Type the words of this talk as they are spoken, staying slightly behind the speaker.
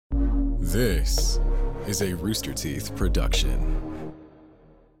This is a Rooster Teeth production.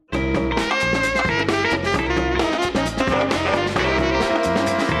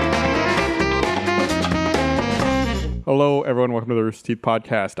 Hello, everyone. Welcome to the Rooster Teeth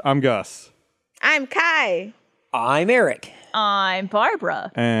podcast. I'm Gus. I'm Kai. I'm Eric. I'm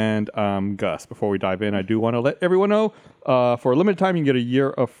Barbara. And Gus. Before we dive in, I do want to let everyone know for a limited time, you can get a year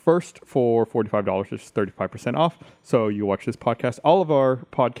of First for $45, which is 35% off. So you watch this podcast, all of our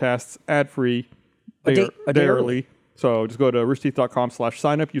podcasts, ad-free, a day early. So just go to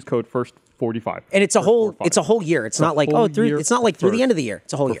roosterteeth.com/sign-up, use code FIRST45. And it's a whole year. It's not like it's not like through the end of the year.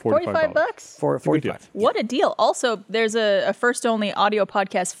 It's a whole year. $45 For 45. What a deal. Also, there's a first only audio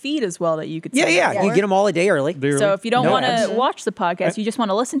podcast feed as well that you could Yeah. sign up You for. get them all a day early. So if you don't No want ads. to watch the podcast, you just want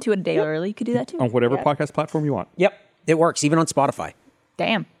to listen to it a day early, you could do that too. On whatever podcast platform you want. Yep. It works, even on Spotify.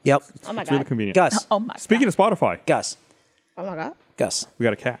 Damn. Yep. Oh my It's really god. convenient. Gus. Oh my Speaking of Spotify, Gus. Oh my god. Gus. we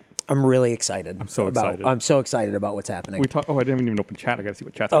got a cat. I'm really excited. I'm so excited. I'm so excited about what's happening. I didn't even open chat. I got to see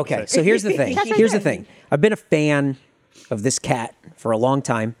what chat's Okay, got to say. so here's the thing. Here's the thing. I've been a fan of this cat for a long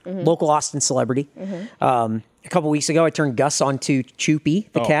time. Local Austin celebrity. A couple weeks ago, I turned Gus onto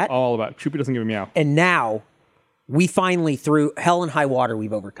Choopy, the cat. All about it. Choopy doesn't give a meow. And now, we finally, through hell and high water,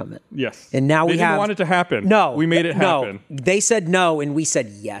 we've overcome it. Yes. And now they we didn't have... want it to happen. No. We made it happen. No. They said no, and we said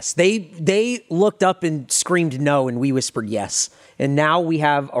yes. They looked up and screamed no, and we whispered yes. And now we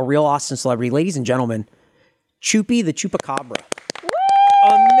have a real Austin celebrity. Ladies and gentlemen, Choopy the Chupacabra.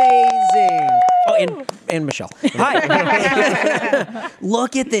 Amazing. Oh, and Michelle. Hi.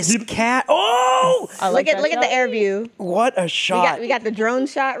 Look at this cat. Oh! Look at the air view. What a shot. We got the drone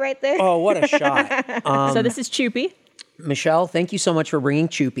shot right there. Oh, what a shot. So this is Choopy. Michelle, thank you so much for bringing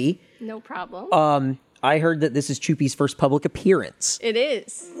Choopy. No problem. I heard that this is Choopy's first public appearance. It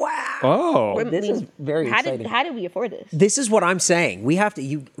is. Wow. Oh. This is very exciting. How did we afford this? This is what I'm saying. We have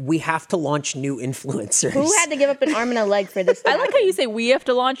to launch new influencers. Who had to give up an arm and a leg for this? I like how you say we have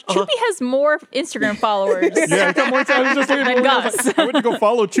to launch. Choopy has more Instagram followers. Yeah, I got more time. I was just looking Than at Gus. I went to go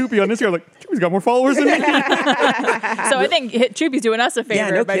follow Choopy on Instagram. I was like, Choopy's got more followers than me. So I think Choopy's doing us a favor Yeah,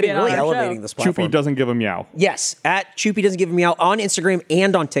 no by kidding. being Really on our elevating show. this platform. Choopy doesn't give a meow. Yes, at Choopy doesn't give me out on Instagram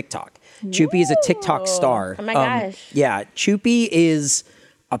and on TikTok. Choopy is a TikTok star. Oh my gosh. Yeah, Choopy is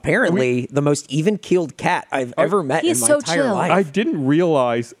apparently the most even-keeled cat I've ever met in He's my so entire chill. life. I didn't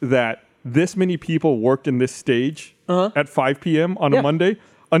realize that this many people worked in this stage at 5 p.m. on Yeah. a Monday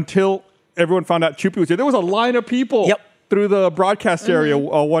until everyone found out Choopy was here. There was a line of people through the broadcast area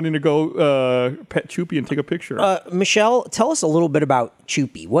wanting to go pet Choopy and take a picture. Michelle, tell us a little bit about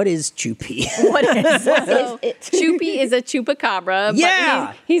Choopy. What is Choopy? What is So Choopy is a chupacabra, Yeah.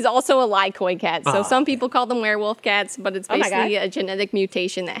 but he's also a lycoid cat. So some people call them werewolf cats, but it's my basically God. a genetic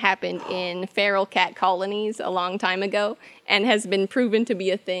mutation that happened in feral cat colonies a long time ago and has been proven to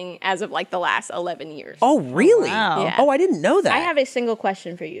be a thing as of like the last 11 years. Oh, really? Wow. Yeah. Oh, I didn't know that. I have a single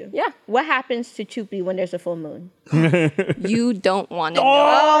question for you. Yeah. What happens to Choopy when there's a full moon? You don't want to know.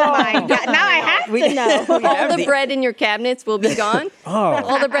 Oh my god! Now I have to know. All the bread in your cabinets will be gone.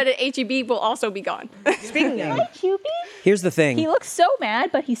 All the bread at H-E-B will also be gone. Speaking of, Choopy? Here's the thing. He looks so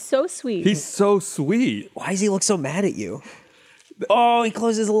mad, but he's so sweet. He's so sweet. Why does he look so mad at you? Oh, he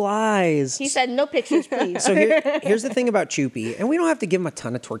closes his eyes. he said no pictures, please. So here's the thing about Choopy, and we don't have to give him a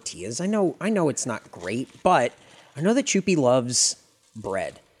ton of tortillas. I know it's not great, but I know that Choopy loves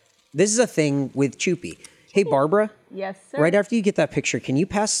bread. This is a thing with Choopy. Hey, Barbara. Yes, sir. Right after you get that picture, can you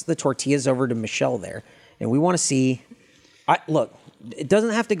pass the tortillas over to Michelle there? And we want to see. Look, it doesn't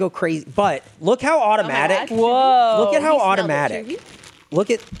have to go crazy, but look how automatic. God. Whoa. Look at how You smelled it, automatic. Choopy? Look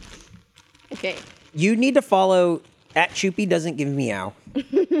at. Okay. You need to follow at Choopy doesn't give meow.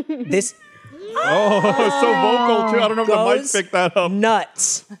 This Oh, so vocal, too. I don't know if the mic goes picked that up.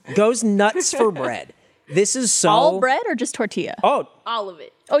 nuts. Goes nuts for bread. This is so. All bread or just tortilla? Oh, All of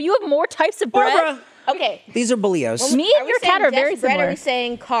it. Oh, you have more types of bread? Barbara. Okay. These are Bolios. Me Are and we your cat saying are very just bread, or similar. are we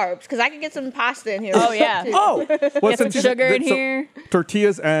saying carbs? Because I can get some pasta in here. Oh, yeah. too. Oh, Well, Get some since sugar in so here.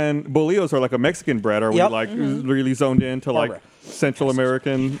 Tortillas and bolillos are like a Mexican bread. Are Yep. we like really zoned into like Barbara. Central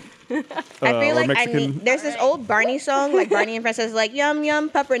American? I or feel like I Mexican- need. There's this old Barney song, like Barney and Princess, like yum yum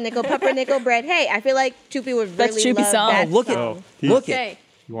pumpernickel bread. Hey, I feel like Choopy would That's really Choopy's love song. that look at song. look Okay. at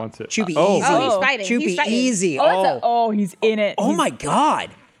He wants it. Choopy Oh. easy. Oh, he's fighting. Choopy He's fighting. easy. Oh, he's in it. Oh my God.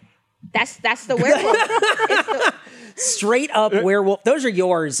 That's the werewolf. Straight up werewolf. Those are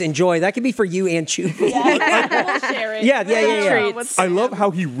yours. Enjoy. That could be for you and Choopy. We'll share it. Yeah. Treats. I love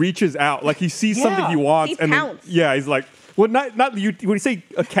how he reaches out, like he sees something he wants, He and then, pounces. he's like, well, not you. When you say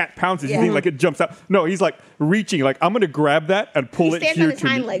a cat pounces, you think like it jumps out. No, he's like reaching, like I'm gonna grab that and pull He it stands here on his to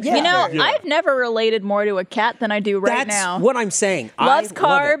hind me. legs. Yeah. You know, Yeah. I've never related more to a cat than I do right That's now. what I'm saying. Loves I love it.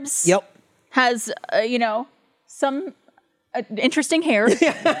 carbs. Yep. has, some interesting hair.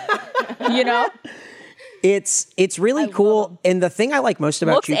 It's really cool. And the thing I like most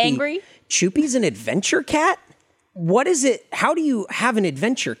about Looks Choopy, angry. Choopy's an adventure cat. What is it? How do you have an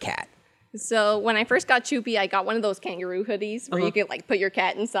adventure cat? So when I first got Choopy, I got one of those kangaroo hoodies where you could like put your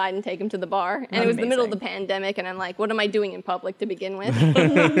cat inside and take him to the bar. And it was the middle of the pandemic, and I'm like, what am I doing in public to begin with? And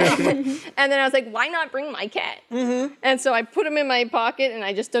then I was like, why not bring my cat? And so I put him in my pocket, and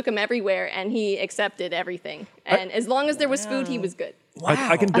I just took him everywhere, and he accepted everything. And as long as there was food, he was good.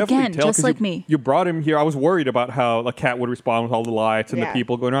 I can definitely Again, tell just 'cause like you, me. You brought him here. I was worried about how a cat would respond with all the lights and the Yeah.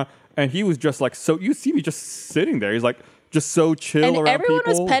 people going around, and he was just like so. You see me just sitting there. He's like just so chill And around everyone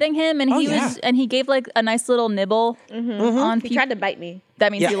people. was petting him, and he gave like a nice little nibble on He people. tried to bite me.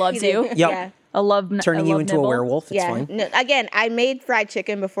 That means Yeah. he loves He you. did. Yep. Yeah. Turning you into a nibble. werewolf. It's Yeah. fine. No, again, I made fried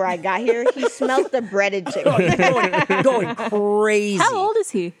chicken before I got here. He smelled the breaded chicken. Going crazy. How old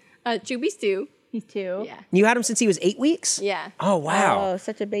is he? Choopy's 2. He's 2. Yeah. You had him since he was 8 weeks? Yeah. Oh, wow. Oh,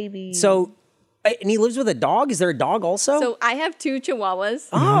 such a baby. So, and he lives with a dog? Is there a dog also? So I have 2 Chihuahuas.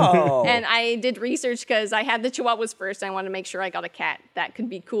 oh. And I did research because I had the Chihuahuas first. And I wanted to make sure I got a cat that could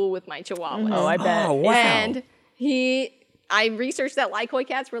be cool with my Chihuahuas. Oh, I bet. Oh, wow. And I researched that Lycoi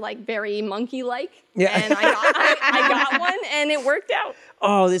cats were like very monkey-like. Yeah. And I got one, and it worked out.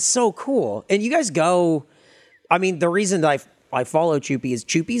 Oh, that's so cool. And you guys go, I mean, the reason that I follow Choopy is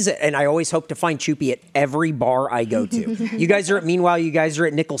Choopy's, and I always hope to find Choopy at every bar I go to. You guys are at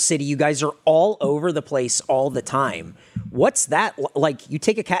Nickel City. You guys are all over the place all the time. What's that like? You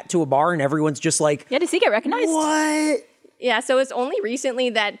take a cat to a bar and everyone's just like, Yeah, does he get recognized? what? Yeah, so it's only recently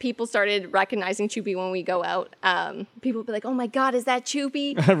that people started recognizing Choopy when we go out. People will be like, oh my God, is that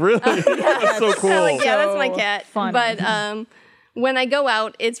Choopy? really? That's so cool. I'm like, yeah, that's my So cat. funny. But when I go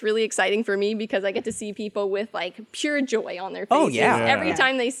out, it's really exciting for me because I get to see people with like pure joy on their faces. Oh, yeah. Every Yeah.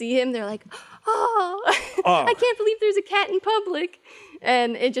 time they see him, they're like, oh, I can't believe there's a cat in public.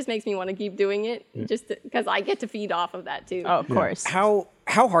 And it just makes me want to keep doing it just because I get to feed off of that too. Oh, of course. How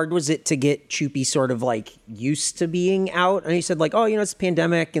hard was it to get Choopy sort of like used to being out? And you said like, oh, it's a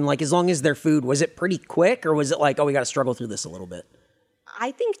pandemic, and like as long as their food, was it pretty quick, or was it like, oh, we got to struggle through this a little bit?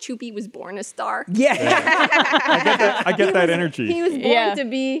 I think Choopy was born a star. Yeah. I get that energy. He was born Yeah. to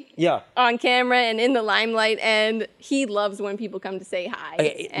be Yeah. on camera and in the limelight, and he loves when people come to say hi.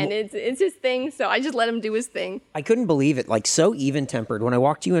 And it's his thing, so I just let him do his thing. I couldn't believe it. Like so even tempered. When I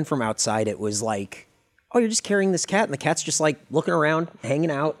walked you in from outside, it was like, oh, you're just carrying this cat, and the cat's just like looking around,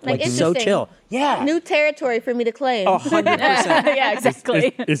 hanging out, like so interesting. chill. Yeah. New territory for me to claim. 100%. Yeah,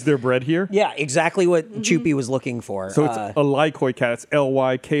 exactly. Is there bread here? Yeah, exactly what Choopy was looking for. So it's a Lykoi cat. It's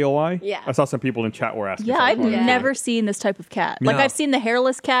Lykoi. Yeah. I saw some people in chat were asking. Yeah, for I've that. never seen this type of cat. Like No. I've seen the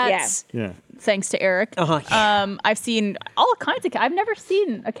hairless cats, Yeah. thanks to Eric. I've seen all kinds of cats. I've never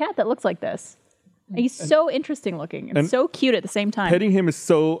seen a cat that looks like this. He's so interesting looking and so cute at the same time. Petting him is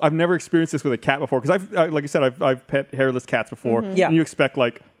so. I've never experienced this with a cat before because like I said, I've pet hairless cats before. Yeah. And you expect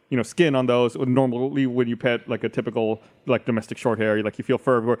like skin on those. Normally, when you pet like a typical like domestic short hair, you feel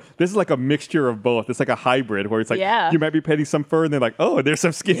fur everywhere. This is like a mixture of both. It's like a hybrid where it's like Yeah. you might be petting some fur and they're like, oh, there's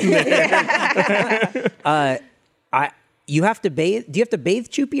some skin there. You have to bathe. Do you have to bathe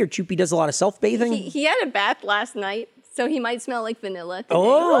Choopy, or Choopy does a lot of self-bathing? He had a bath last night, so he might smell like vanilla today.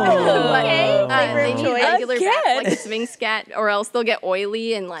 Oh. Okay. They need regular Again. baths like a Sphinx cat, or else they'll get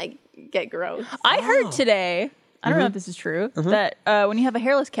oily and like get gross. I heard today, I don't know if this is true, that when you have a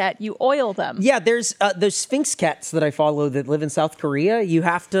hairless cat, you oil them. Yeah, there's those Sphinx cats that I follow that live in South Korea. You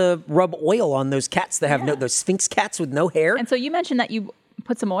have to rub oil on those cats that have those Sphinx cats with no hair. And so you mentioned that you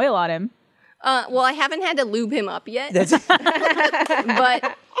put some oil on him. Well, I haven't had to lube him up yet, That's-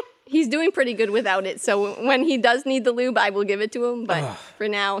 but he's doing pretty good without it. So when he does need the lube, I will give it to him. But for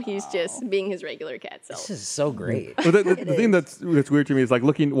now, he's just being his regular cat self. This is so great. Well, the thing that's weird to me is like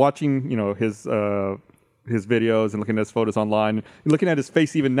watching his videos and looking at his photos online and looking at his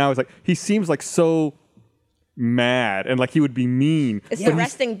face even now. It's like he seems like so mad and like he would be mean. It's the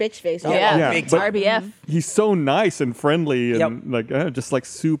resting bitch face. all Yeah, Yeah, big but- RBF. He's so nice and friendly and just like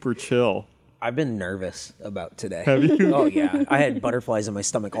super chill. I've been nervous about today. Have you? Oh yeah, I had butterflies in my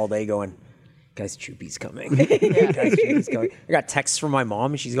stomach all day going, guys, Choopy's coming. Guys, Choopy's coming. I got texts from my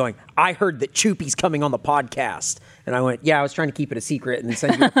mom and she's going, I heard that Choopy's coming on the podcast. And I went, yeah, I was trying to keep it a secret and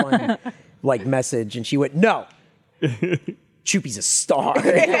send you a fun message. And she went, no, Choopy's a star.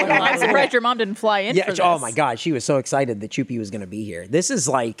 I'm surprised your mom didn't fly in for this. Oh my God, she was so excited that Choopy was going to be here. This is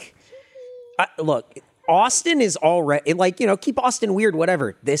like, look, Austin is already, keep Austin weird,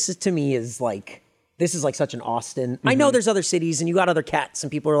 whatever. This is, to me, is like this is like such an Austin. I know there's other cities and you got other cats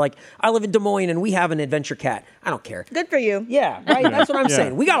and people are like, I live in Des Moines and we have an adventure cat. I don't care. Good for you. Yeah, right. That's what I'm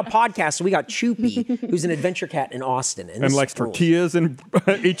saying. We got a podcast, so we got Choopy, who's an adventure cat in Austin, And likes tortillas and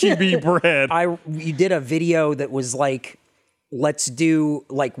HEB bread. You did a video that was like, let's do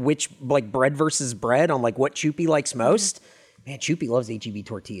like bread versus bread on like what Choopy likes most. Man, Choopy loves HEB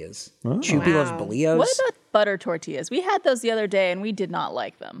tortillas. Choopy loves Bolillos. What about butter tortillas? We had those the other day and we did not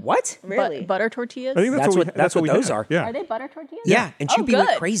like them. What? Really? Butter tortillas? I think That's what we those had. are. Yeah. Are they butter tortillas? Yeah, and Choopy good.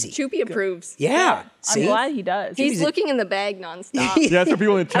 went crazy. Choopy approves. Yeah. I'm See? glad he does. He's looking in the bag nonstop. Yeah, so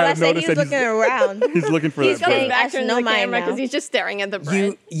people in I chat said noticed he was that looking around. he's looking for He's that coming bread. back That's to no the mine camera now. because he's just staring at the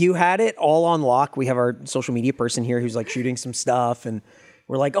bread. You had it all on lock. We have our social media person here who's like shooting some stuff, and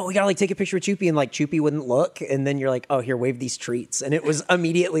we're like, oh, we gotta like take a picture with Choopy, and like Choopy wouldn't look, and then you're like, oh, here, wave these treats, and it was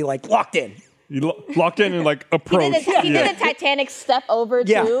immediately like locked in. You locked in and like approached. He did a Titanic step over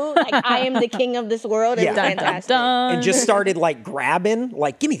Yeah. too. Like I am the king of this world. It was Yeah. fantastic. And just started like grabbing,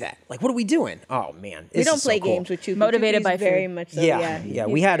 like, give me that. Like, what are we doing? Oh man, We this don't is so play cool. games with Choopy. Motivated Choopy's by very food. much so. Yeah.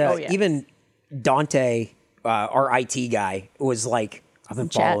 We had Oh, yes. even Dante, our IT guy, was like, I've been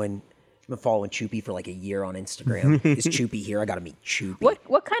Chat. following Choopy for like a year on Instagram. Is Choopy here? I gotta meet Choopy.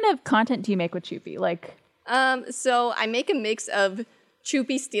 What kind of content do you make with Choopy? Like, So I make a mix of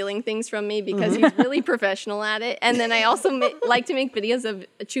Choopy stealing things from me because he's really professional at it. And then I also like to make videos of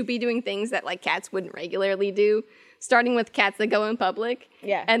Choopy doing things that like cats wouldn't regularly do, starting with cats that go in public.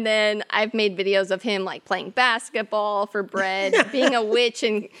 Yeah. And then I've made videos of him like playing basketball for bread, being a witch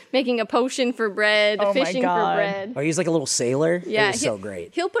and making a potion for bread, Oh my fishing for God. bread. Oh, he's like a little sailor. Yeah, It was so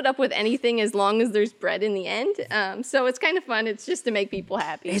great. He'll put up with anything as long as there's bread in the end. So it's kind of fun. It's just to make people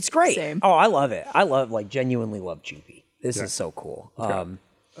happy. It's great. Same. Oh, I love it. Genuinely love Choopy. This is so cool.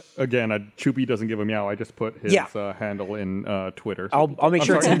 Again, Choopy doesn't give a meow. I just put his Yeah. Handle in Twitter. I'll make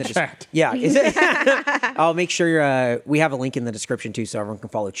sure it's in the chat. Yeah, is it? I'll make sure we have a link in the description too, so everyone can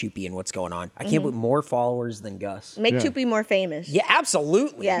follow Choopy and what's going on. I can't put more followers than Gus. Make Choopy more famous. Yeah,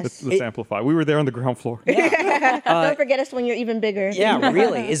 absolutely. Yes. Let's amplify. We were there on the ground floor. Don't forget us when you're even bigger. Yeah,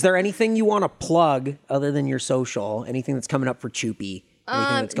 really. Is there anything you want to plug other than your social? Anything that's coming up for Choopy?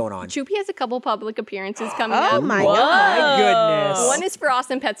 Anything that's going on? Choopy has a couple public appearances coming up. Oh my Whoa. god. My goodness. One is for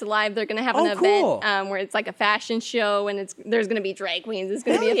Austin Pets Alive. They're going to have an Oh, cool. event where it's like a fashion show, and there's going to be drag queens. It's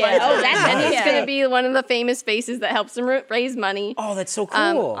going to be a yeah. fun Oh, time. that's And he's nice. going to be one of the famous faces that helps them raise money. Oh, that's so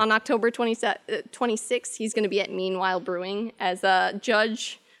cool. On October 26th, he's going to be at Meanwhile Brewing as a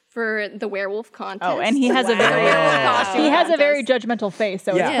judge for the werewolf contest. oh, and he has a very judgmental face,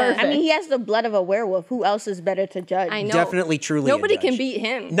 so Yeah. it's Yeah. perfect. I mean, he has the blood of a werewolf. Who else is better to judge? I know. Definitely, truly. a Nobody can judge. beat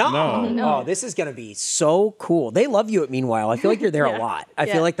him. No. No. Oh, this is going to be so cool. They love you at Meanwhile. I feel like you're there a lot. I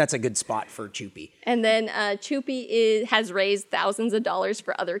feel like that's a good spot for Choopy. And then Choopy has raised thousands of dollars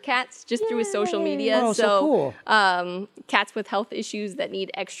for other cats just through his social media. Oh, so cool. Cats with health issues that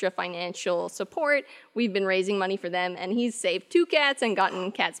need extra financial support, we've been raising money for them. And he's saved 2 cats and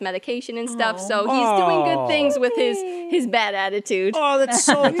gotten cats medication and stuff. So he's doing good things with his bad attitude. Oh, that's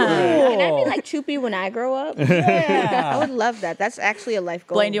so cool. Can I be like Choopy when I grow up? I would love that. That's actually a life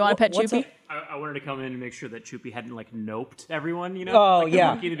goal. Blaine, do you want to pet What's Choopy? I wanted to come in and make sure that Choopy hadn't like noped everyone, you know? Oh, like the yeah.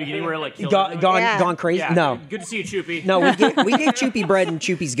 monkey in the beginning where it like killed everyone. Gone crazy? Yeah, No. Good to see you, Choopy. No, we gave Choopy bread and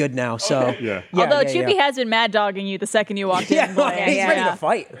Choopy's good now. So Yeah. Although Choopy has been mad dogging you the second you walked in. Blaine. he's ready to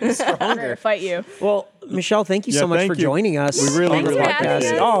fight. He's Ready stronger. to fight you. Well, Michelle, thank you Yeah, so much thank for you. joining us. We really, on the really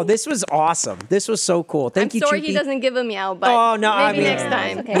appreciate it. Oh, this was awesome. This was so cool. Thank I'm you, sorry Choopy. he doesn't give a meow, but Oh no! I maybe mean, next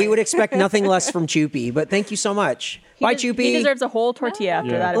time. okay. we would expect nothing less from Choopy. But thank you so much. Bye, Choopy. He deserves a whole tortilla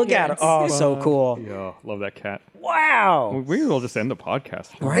after Yeah. that. Look at it. appearance. Oh, so cool. Yeah, love that cat. Wow. We will just end the podcast.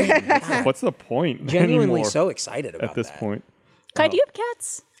 Right. What's the point? Genuinely anymore so excited about at this that. point. Kai, do you have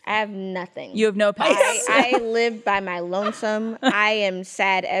cats? I have nothing. You have no pets. I live by my lonesome. I am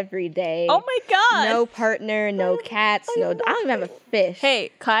sad every day. Oh my god. No partner, no cats, no. I don't even have a fish. Hey,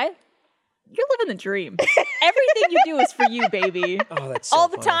 Kai, you're living the dream. Everything you do is for you, baby. Oh, that's so all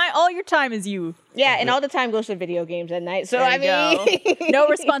the funny. time. All your time is you. Yeah, and all the time goes to video games at night. So There I you mean, go. No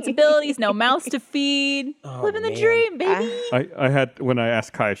responsibilities, no mouths to feed. Living the man. dream, baby. I had, when I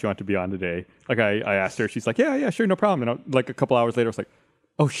asked Kai if she wanted to be on today, like I asked her, she's like, yeah, sure, no problem. And like a couple hours later, I was like,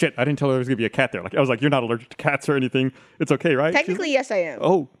 oh shit, I didn't tell her there was going to be a cat there. Like I was like, you're not allergic to cats or anything. It's okay, right? She's technically, yes, I am. like,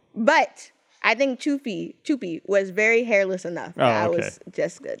 oh, But I think Choopy was very hairless enough. Oh, That I okay. was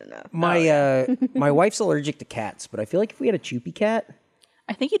just good enough. My wife's allergic to cats, but I feel like if we had a Choopy cat,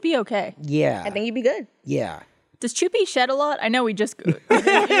 I think you'd be okay. yeah, I think you'd be good. yeah. Does Choopy shed a lot? I know we just. No.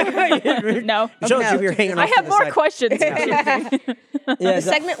 Michelle, Choopy, you're hanging I off to have the more side. questions. The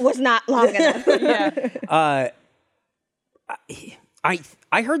segment was not long enough. Yeah.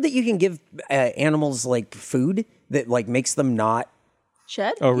 I heard that you can give animals like food that like makes them not.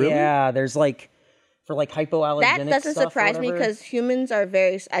 Shed? Oh, really? Yeah, there's like for like hypoallergenic. That doesn't stuff or surprise me whatever. because humans are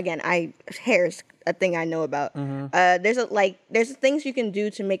very hair is a thing I know about. There's things you can do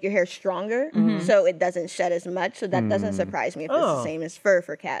to make your hair stronger so it doesn't shed as much. So that doesn't surprise me if it's the same as fur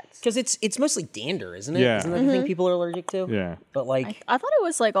for cats. Because it's mostly dander, isn't it? Yeah. Isn't that the thing people are allergic to? Yeah. But like, I thought it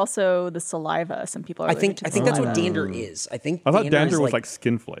was like also the saliva. Some people are I allergic think to that's what saliva. dander is. I think I thought is dander was like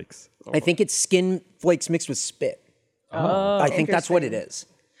skin flakes. I think it's skin flakes mixed with spit. I think that's what it is.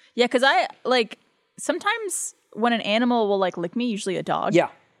 Yeah, because I like sometimes when an animal will like lick me, usually a dog. Yeah.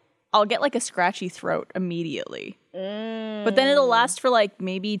 I'll get like a scratchy throat immediately. But then it'll last for like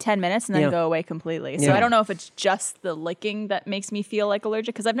maybe 10 minutes and then go away completely. So Yeah. I don't know if it's just the licking that makes me feel like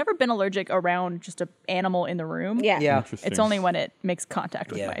allergic because I've never been allergic around just an animal in the room. Yeah. Yeah. It's only when it makes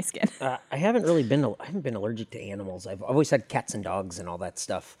contact with Yeah. my skin. I haven't been allergic to animals. I've always had cats and dogs and all that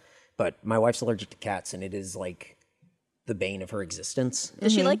stuff. But my wife's allergic to cats, and it is like the bane of her existence.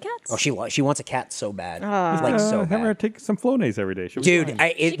 Does she like cats? Oh, she wants a cat so bad, like so Have her bad. take some Flonase every day. She'll be Dude, fine.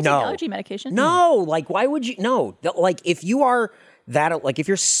 She can take no, allergy medication. no. Like, why would you? No, like if you are that, like if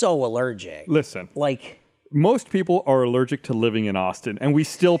you're so allergic, Listen, like. most people are allergic to living in Austin, and we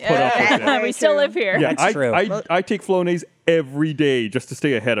still put up with it. Very we still true. live here. Yeah, That's true. I take Flonase every day just to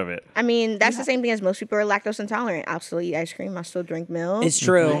stay ahead of it. I mean, that's the same thing as most people are lactose intolerant. I'll still eat ice cream. I'll still drink milk. It's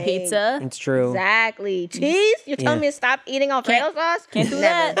true. Pizza. It's true. Exactly. Cheese? You're telling me to stop eating Alfredo sauce? Can't do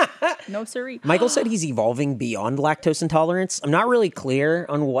Never. that. No siree. Michael said he's evolving beyond lactose intolerance. I'm not really clear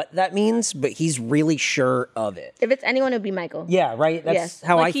on what that means, but he's really sure of it. If it's anyone, it'd be Michael. Yeah, right? That's Yes.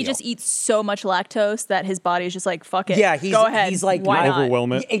 how I Like feel. he just eats so much lactose that his body is just like, fuck it. Yeah, go ahead. he's like, why not?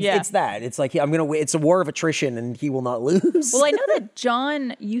 Overwhelm it. Yeah. It's that. It's like, it's a war of attrition and he will not lose. Well, I know that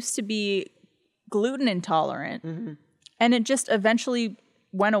John used to be gluten intolerant, and it just eventually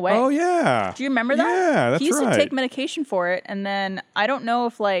went away. Oh yeah. Do you remember that? Yeah, that's He used right. to take medication for it, and then I don't know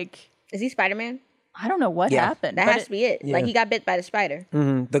if Is he Spider-Man? I don't know what Yeah. happened. That but has to be it. Like he got bit by the spider.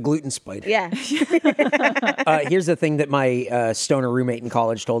 The gluten spider. Yeah. Here's the thing that my stoner roommate in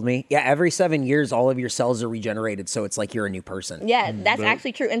college told me. Yeah, every 7 years, all of your cells are regenerated, so it's like you're a new person. Yeah, that's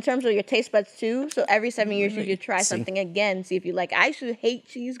actually true in terms of your taste buds too. So every 7 years you should try something again, see if you like. I used to hate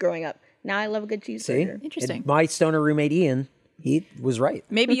cheese growing up. Now I love a good See? cheeseburger. Interesting. And my stoner roommate Ian, he was right.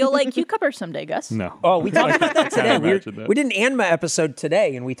 Maybe you'll like cucumbers someday, Gus. No. Oh, we talked about that today. imagine that. We did an Anma episode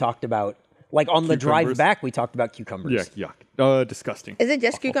today, and we talked about, like on the drive Cucumbers? back, we talked about cucumbers. Yuck. Disgusting. Is it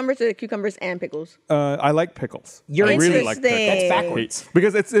just cucumbers or cucumbers and pickles? I like pickles. You're I really like interesting. pickles. That's backwards.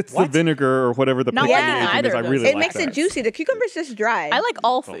 Because it's the vinegar or whatever the Not pickle liking agent either is. I of those. really It like makes that. it juicy. The cucumber's just dry. I like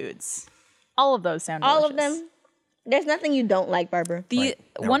all foods. All of those sound all delicious. of them. There's nothing you don't like, Barbara.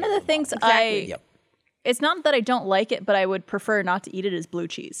 One of the things Exactly. it's not that I don't like it, but I would prefer not to eat it is blue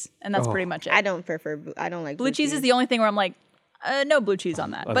cheese, and that's pretty much it. I don't like Blue cheese is the only thing where I'm like, no blue cheese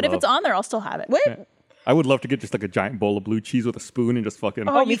on that. But if love- it's on there, I'll still have it. What? I would love to get just like a giant bowl of blue cheese with a spoon and just fucking.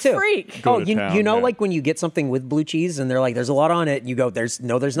 Oh, me you too. freak. Go Oh, to you town, know, yeah. like when you get something with blue cheese and they're like, "There's a lot on it," and you go, "There's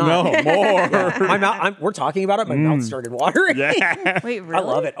not." No, more. My mouth. We're talking about it. My mouth started watering. Yeah. Wait, really? I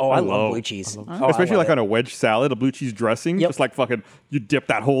love it. Oh, I love blue cheese. Oh, I Especially love like on a wedge salad, a blue cheese dressing. Yep. Just like fucking, you dip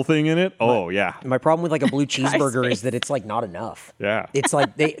that whole thing in it. Oh, yeah. My problem with like a blue cheeseburger is that it's like not enough. Yeah. It's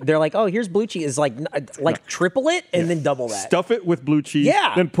like they're like, "Oh, here's blue cheese." Is like triple it and then double that. Stuff it with blue cheese.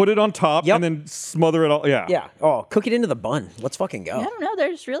 Yeah. Then put it on top Yep. and then smother it all. Yeah. Yeah. Oh, cook it into the bun. Let's fucking go. I don't know.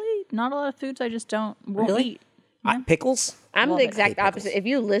 There's really not a lot of foods I just won't Really? eat. Pickles? I'm Love the it. exact opposite. If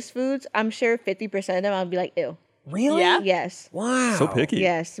you list foods, I'm sure 50% of them I'll be like, ew. Really? Yeah? Yes. Wow. So picky.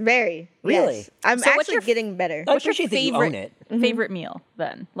 Yes. Very. Really? Yes. I'm So what's actually your getting better. I What's your appreciate that you own it. favorite meal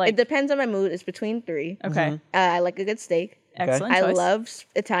then? Like, It depends on my mood. It's between 3. okay, I like a good steak. excellent I choice. love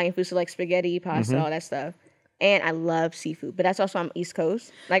Italian food, so like spaghetti, pasta, all that stuff. And I love seafood, but that's also on East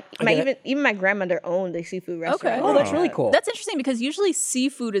Coast. Like even my grandmother owned a seafood restaurant. Oh, that's really cool. That's interesting because usually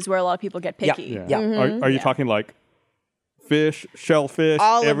seafood is where a lot of people get picky. Yeah. Yeah. Mm-hmm. Are you talking like fish, shellfish,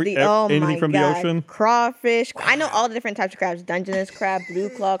 All of the anything my from God. the ocean? Crawfish. I know all the different types of crabs: Dungeness crab, blue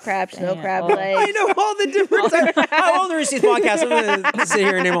claw crab, snow crab Oh. legs. I know all the different types. How old are these podcasts? I'm going to sit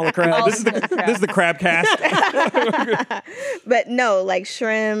here and name all the crabs. This is the crab cast. But no, like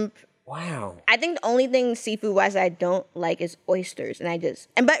shrimp. Wow. I think the only thing seafood wise I don't like is oysters,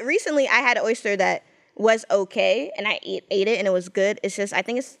 but recently I had an oyster that was okay, and I ate it, and it was good. It's just I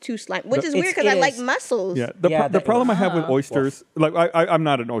think it's too slimy, which is weird because I like mussels. Yeah. Yeah, The that- problem I have with oysters, like I'm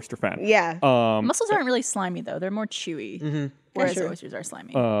not an oyster fan. Yeah. Mussels aren't really slimy though; they're more chewy. Whereas true. oysters are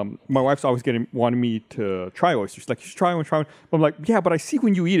slimy. My wife's always wanting me to try oysters. Like, you should try one, try one. But I'm like, yeah, but I see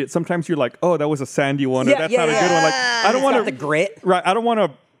when you eat it, sometimes you're like, oh, that was a sandy one, or that's not a good one. Like, I don't want Got the grit. Right, I don't want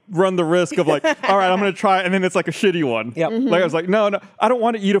to run the risk of like, all right, I'm going to try it, and then it's like a shitty one. Yep. Like, I was like, no, I don't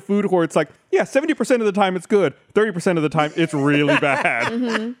want to eat a food where it's like, yeah, 70% of the time it's good, 30% of the time it's really bad.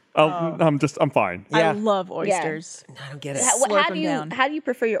 I'm fine. I Yeah. love oysters. I don't get it. How do you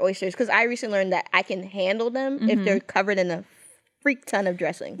prefer your oysters? Because I recently learned that I can handle them if they're covered in a freak ton of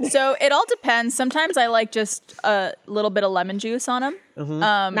dressing. So it all depends. Sometimes I like just a little bit of lemon juice on them.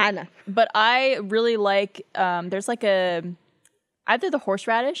 Not enough. But I really like, there's like either the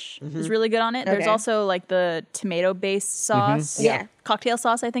horseradish is really good on it. There's Okay. also like the tomato-based sauce. Yeah. Cocktail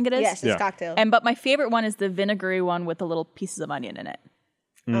sauce, I think it is. Yes, it's Yeah. cocktail. But my favorite one is the vinegary one with the little pieces of onion in it.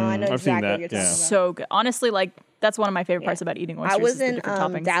 I know I've seen exactly that, what you're talking yeah. about. So good. Honestly, like that's one of my favorite parts about eating oysters. I was is the in different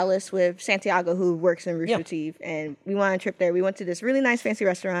toppings. Dallas with Santiago, who works in Rooster Yeah. Teeth, and we went on a trip there. We went to this really nice, fancy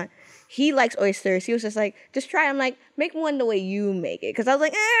restaurant. He likes oysters. He was just like, just try. I'm like, make one the way you make it, because I was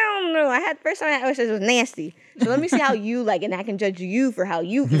like, I don't know. First time I had oysters, it was nasty. So let me see how you like it, and I can judge you for how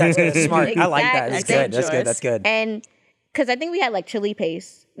you. That's good. Smart. I like that. That's Exactly. good. That's good. That's good. And because I think we had like chili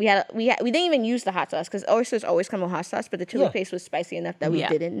paste. We didn't even use the hot sauce because oysters always come with hot sauce, but the chili paste was spicy enough that we Yeah.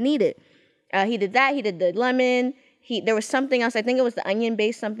 didn't need it. He did that. He did the lemon. There was something else. I think it was the onion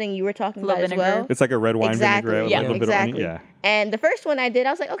based something you were talking about vinegar. as well. It's like a red wine vinaigrette with a little bit of onion. Yeah. And the first one I did,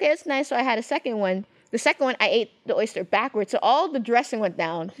 I was like, okay, it's nice. So I had a second one. The second one, I ate the oyster backwards. So all the dressing went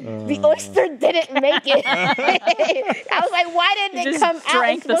down. The oyster didn't make it. I was like, why didn't it Just come out?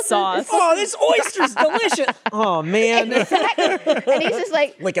 drank It's the supposed to- sauce. Oh, this oyster's delicious. Oh man. And he's just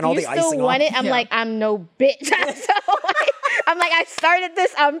like, Licking all you the still icing want off. it? I'm like, I'm no bitch. So I'm like, I started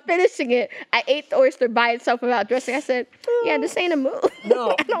this. I'm finishing it. I ate the oyster by itself without dressing. I said, yeah, this ain't a move.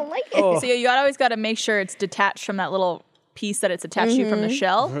 No. I don't like it. So you always got to make sure it's detached from that little piece that it's attached to from the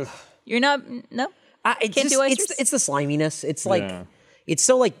shell. You're not, no. Can't do oysters? It's the sliminess. It's like Yeah. it's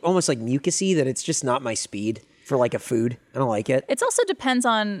so like almost like mucusy that it's just not my speed for like a food. I don't like it. It also depends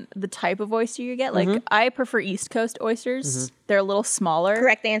on the type of oyster you get. Like I prefer East Coast oysters. They're a little smaller.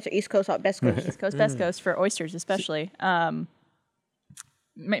 Correct answer. East Coast, Best Coast. East Coast, Best Coast for oysters, especially.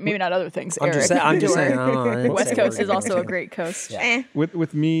 Maybe not other things. I'm just saying. I don't know. I didn't West say Coast we're is also a gonna- great coast.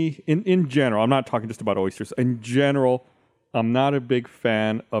 With me, in general, I'm not talking just about oysters. In general, I'm not a big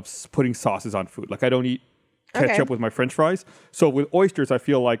fan of putting sauces on food. Like, I don't eat ketchup Okay. with my French fries. So with oysters, I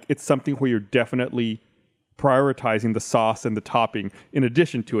feel like it's something where you're definitely prioritizing the sauce and the topping in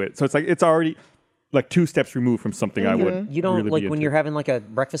addition to it. So it's like it's already like 2 steps removed from something I would. You don't really like be when into. you're having like a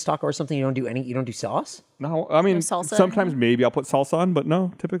breakfast taco or something. You don't do sauce. No, I mean salsa? sometimes maybe I'll put salsa on, but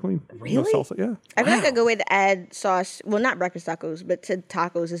no, typically no Really? salsa. Yeah. I feel like a good way to add sauce, well, not breakfast tacos, but to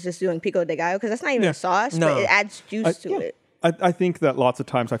tacos is just doing pico de gallo, because that's not even a sauce, No. but it adds juice to it. I think that lots of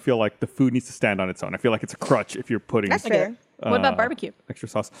times I feel like the food needs to stand on its own. I feel like it's a crutch if you're putting That's fair. What about barbecue? extra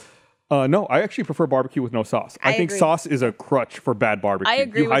sauce. No, I actually prefer barbecue with no sauce. I think agree. sauce is a crutch for bad barbecue. I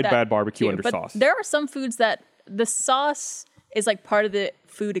agree You with hide that bad barbecue too, under but sauce. There are some foods that the sauce is like part of the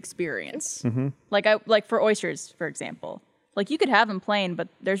food experience. Like for oysters, for example. Like you could have them plain, but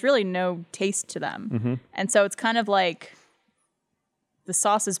there's really no taste to them. And so it's kind of like the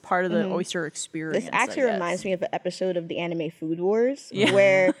sauce is part of the oyster experience. This actually I guess. reminds me of an episode of the anime Food Wars,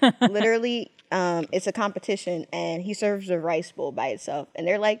 where literally it's a competition and he serves a rice bowl by itself. And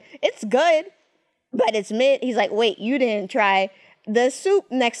they're like, it's good, but it's mid. He's like, wait, you didn't try the soup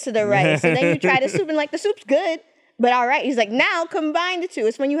next to the rice. And then you try the soup and like, the soup's good, but all right. He's like, now combine the two.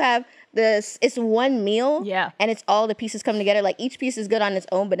 It's when you have it's one meal. Yeah. And it's all the pieces come together. Like each piece is good on its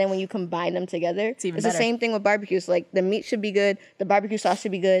own, but then when you combine them together, it's even the better. same thing with barbecues. Like the meat should be good, the barbecue sauce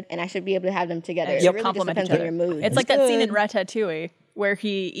should be good, and I should be able to have them together. It Yep. really just Complement depends each on your other. mood. It's like that scene in Ratatouille where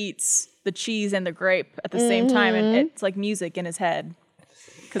he eats the cheese and the grape at the same time, and it's like music in his head.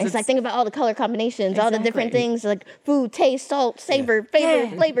 It's like, think about all the color combinations, all the different Exactly. things, like food, taste, salt, savor,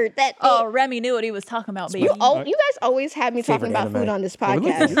 flavor, that. oh, Remy knew what he was talking about, baby. you guys always have me talking Favorite about anime. food on this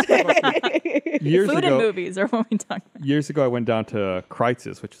podcast. Years Food ago, and movies are what we talk about. years ago, I went down to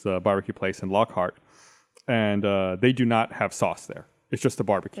Kreitz's, which is a barbecue place in Lockhart, and they do not have sauce there. It's just a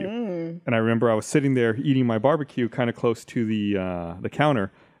barbecue. And I remember I was sitting there eating my barbecue, kind of close to the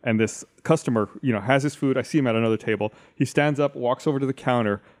counter, and this customer, has his food. I see him at another table. He stands up, walks over to the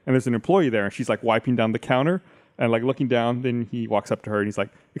counter, and there's an employee there, and she's like wiping down the counter and like looking down. Then he walks up to her and he's like,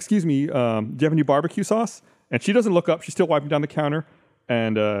 "Excuse me, do you have any barbecue sauce?" And she doesn't look up. She's still wiping down the counter,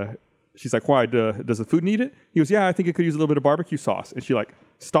 and she's like, "Why? Does the food need it?" He goes, "Yeah, I think it could use a little bit of barbecue sauce." And she like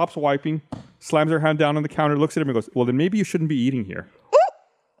stops wiping, slams her hand down on the counter, looks at him, and goes, "Well, then maybe you shouldn't be eating here."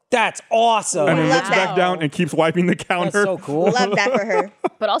 That's awesome. and then love looks back that. down and keeps wiping the That's counter. so cool. Love that for her.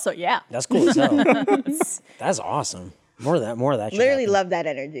 But also, yeah. That's cool as hell. That's awesome. More of that. More of that. should Literally happen. love that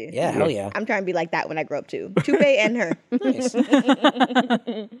energy. Yeah, hell yeah. I'm trying to be like that when I grow up too. Tupe and her. Nice.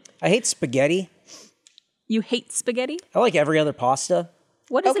 I hate spaghetti. You hate spaghetti? I like every other pasta.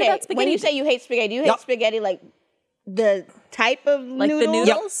 What is it Okay, about spaghetti? when you say you hate spaghetti, do you hate Yep. spaghetti like the type of like noodle? the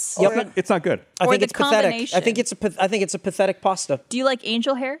noodles? Yep. It's not good. I Or think the it's pathetic. combination. I think it's a pathetic pasta. Do you like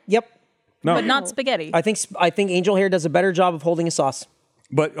angel hair? Yep. No, But not spaghetti. I think angel hair does a better job of holding a sauce.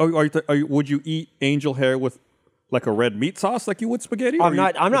 But would you eat angel hair with like a red meat sauce like you would spaghetti? Or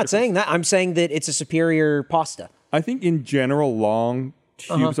I'm not saying that. I'm saying that it's a superior pasta. I think in general, long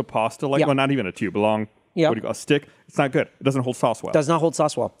tubes of pasta, like Yeah. well, not even a tube, long. Yeah. What do you call a stick? It's not good. It doesn't hold sauce well. Does not hold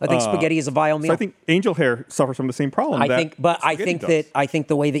sauce well. I think spaghetti is a vile meal. So I think angel hair suffers from the same problem. I think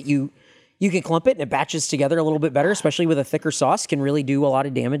the way that you can clump it and it batches together a little bit better, especially with a thicker sauce, can really do a lot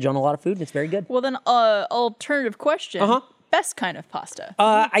of damage on a lot of food, and it's very good. Well, then, alternative question. Best kind of pasta.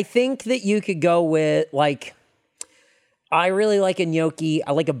 I think that you could go with like. I really like a gnocchi.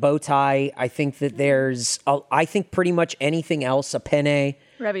 I like a bow tie. I think that I think pretty much anything else, a penne.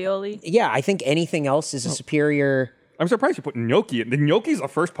 Ravioli. Yeah, I think anything else is a superior. I'm surprised you put gnocchi in. The gnocchi's the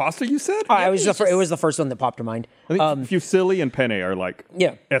first pasta you said? It was the first one that popped to mind. I think fusilli and penne are like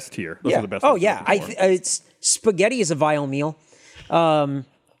Yeah. S tier. Those Yeah. are the best. Oh ones yeah, to look for. it's spaghetti is a vile meal.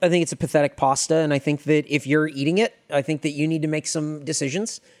 I think it's a pathetic pasta, and I think that if you're eating it, I think that you need to make some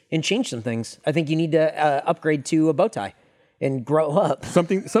decisions and change some things. I think you need to upgrade to a bow tie and grow up.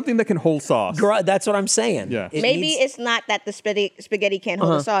 something that can hold sauce. That's what I'm saying. Yeah. It Maybe needs- it's not that the spaghetti can't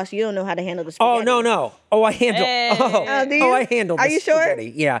hold the sauce. You don't know how to handle the spaghetti. Oh no! Oh, I handle. Oh, do you? I handle. Are the you sure?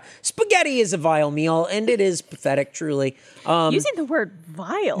 spaghetti. Yeah, spaghetti is a vile meal, and it is pathetic, truly. Using the word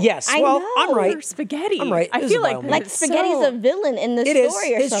vile. Yes. I well, know. I'm right. For spaghetti. I'm right. I It is feel a like vile meal. Like that's spaghetti's so- a villain in the It is.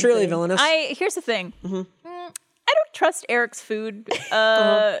 story or It's something. truly villainous. Here's the thing. I don't trust Eric's food.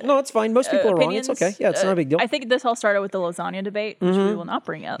 No, it's fine. Most people are wrong. opinions. It's okay. Yeah, it's not a big deal. I think this all started with the lasagna debate, which we will not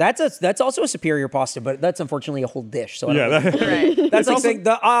bring up. That's also a superior pasta, but that's unfortunately a whole dish. So I Yeah, don't that, right. that's like saying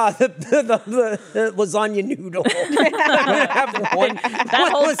the lasagna noodle. Have one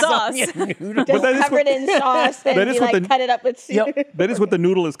whole lasagna sauce. noodle. Just that is cover what- it in sauce and that is be what like the- cut it up with Yep. that is what the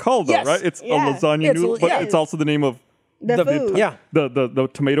noodle is called, though, Yes. right? It's Yeah. a lasagna It's a- noodle, but yeah. it's also the name of the food. Yeah, the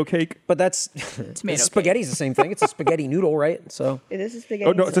tomato cake. but that's Tomato spaghetti's the same thing. It's a spaghetti noodle, right? So It is a spaghetti.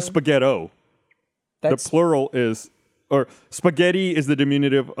 Oh no, it's a so- spaghetto. The that's plural is, or spaghetti is the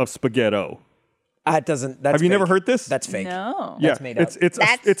diminutive of spaghetto. that doesn't. That's Have you never fake. heard this? That's fake. No. yeah, made up. it's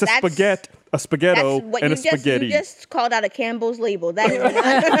That's- a that's- spaghetti, a That's spaghetto, what and you a spaghetti. You just called out a Campbell's label. That is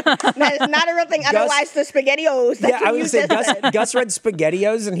not a real thing. Otherwise, the SpaghettiOs. That's Yeah, what I you would say just said. Gus read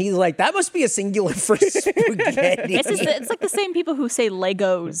SpaghettiOs, and he's like, that must be a singular for spaghetti. It's like the same people who say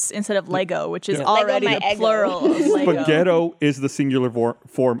Legos instead of Lego, which is Lego already my the Eggo. plural of Lego. Spaghetto is the singular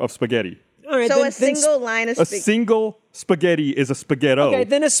form of spaghetti. All right, So then- a single line of A spaghetti. single spaghetti is a spaghetto. Okay,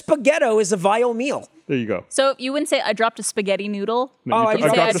 then a spaghetto is a vile meal. There you go. So you wouldn't say I dropped a spaghetti noodle. No, Oh, you I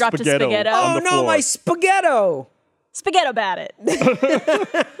dropped say I a dropped a spaghetto spaghetto. on Oh the no, floor. my spaghetto! Spaghetto bat it.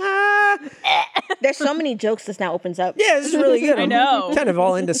 There's so many jokes this now opens up. Yeah, this is really good. I know. I'm kind of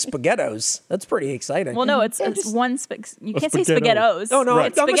all into spaghettos. That's pretty exciting. Well, no, it's one. You can't say spaghetto. spaghettos. Oh no,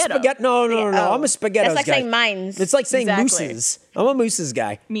 Right. I'm a Spaghetto. spaghetti. No. Oh. I'm a spaghettos That's like guy. saying mines. It's like saying Exactly. mooses. I'm a mooses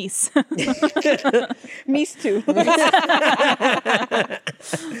guy. Meese. Meese too.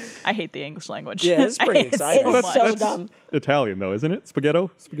 I hate the English language. Yeah, it's pretty I hate it exciting. so It's much. so dumb. Italian though, isn't it?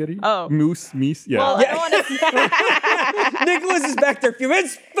 Spaghetto, spaghetti. Oh. Moose, meese. Yeah. Well, I don't want to. Nicholas is back there.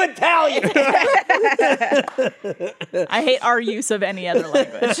 It's Italian. I hate our use of any other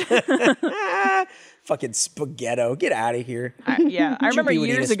language. Fucking spaghetto. Get out of here. I remember Chippy would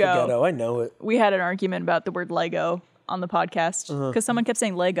eat a years ago spaghetto. I know it. we had an argument about the word Lego on the podcast because someone kept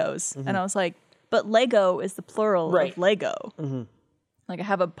saying Legos, and I was like, "But Lego is the plural Right. of Lego." Like I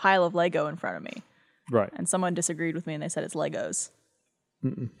have a pile of Lego in front of me, Right. and someone disagreed with me, and they said it's Legos.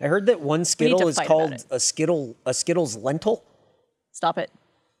 I heard that one need Skittle to is fight called about a Skittles lentil. Stop it.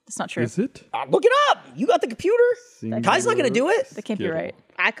 That's not true. Is it? Look it up. You got the computer. Kai's not going to do it. That can't be Skittle. right.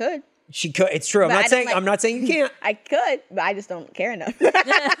 I could. She could. It's true. But I don't like- I'm not saying you can't. I could, but I just don't care enough.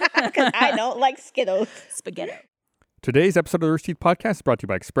 Because I don't like Skittles. Spaghetti. Today's episode of the Rooster Teeth Podcast is brought to you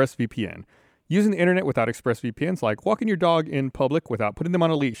by ExpressVPN. Using the internet without ExpressVPN is like walking your dog in public without putting them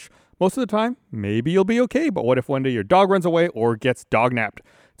on a leash. Most of the time, maybe you'll be okay, but what if one day your dog runs away or gets dog-napped?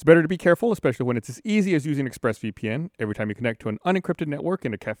 It's better to be careful, especially when it's as easy as using ExpressVPN. Every time you connect to an unencrypted network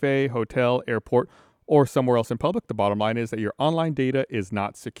in a cafe, hotel, airport, or somewhere else in public, the bottom line is that your online data is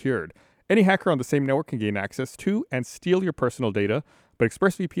not secured. Any hacker on the same network can gain access to and steal your personal data. but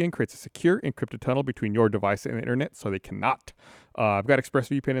ExpressVPN creates a secure encrypted tunnel between your device and the internet, so they cannot. I've got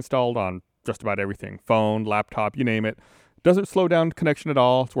ExpressVPN installed on just about everything, phone, laptop, you name it. Doesn't slow down connection at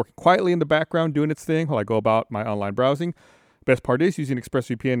all. It's working quietly in the background, doing its thing while I go about my online browsing. Best part is using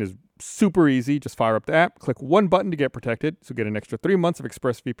ExpressVPN is super easy. Just fire up the app, click one button to get protected. So get an extra 3 months of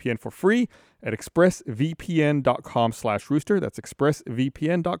ExpressVPN for free at expressvpn.com/rooster. That's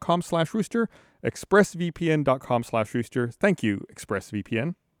expressvpn.com/rooster. expressvpn.com/rooster. Thank you,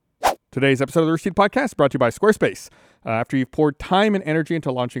 ExpressVPN. Today's episode of the Rooster Teeth Podcast is brought to you by Squarespace. After you've poured time and energy into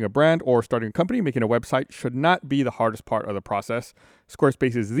launching a brand or starting a company, making a website should not be the hardest part of the process.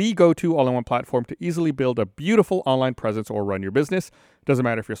 Squarespace is the go-to all-in-one platform to easily build a beautiful online presence or run your business. Doesn't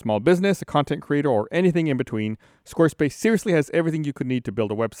matter if you're a small business, a content creator, or anything in between. Squarespace seriously has everything you could need to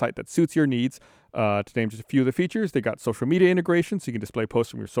build a website that suits your needs. To name just a few of the features, they got social media integration, so you can display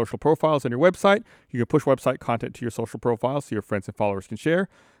posts from your social profiles on your website. You can push website content to your social profiles so your friends and followers can share.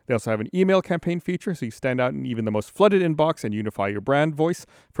 They also have an email campaign feature, so you stand out in even the most flooded inbox and unify your brand voice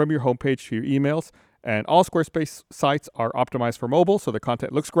from your homepage to your emails. And all Squarespace sites are optimized for mobile, so the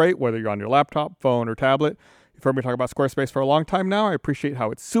content looks great, whether you're on your laptop, phone, or tablet. You've heard me talk about Squarespace for a long time now. I appreciate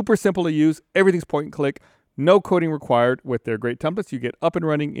how it's super simple to use. Everything's point and click. No coding required. With their great templates, you get up and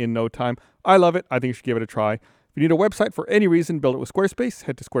running in no time. I love it. I think you should give it a try. If you need a website for any reason, build it with Squarespace.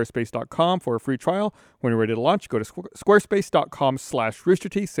 Head to squarespace.com for a free trial. When you're ready to launch, go to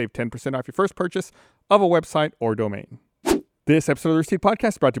squarespace.com/roosterteeth. Save 10% off your first purchase of a website or domain. This episode of the Rooster Teeth Podcast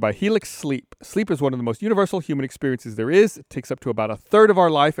is brought to you by Helix Sleep. Sleep is one of the most universal human experiences there is. It takes up to about a third of our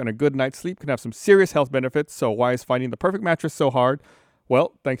life, and a good night's sleep can have some serious health benefits. So why is finding the perfect mattress so hard?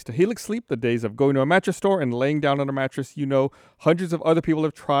 Well, thanks to Helix Sleep, the days of going to a mattress store and laying down on a mattress hundreds of other people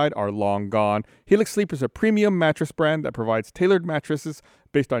have tried are long gone. Helix Sleep is a premium mattress brand that provides tailored mattresses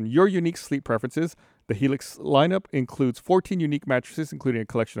based on your unique sleep preferences. The Helix lineup includes 14 unique mattresses, including a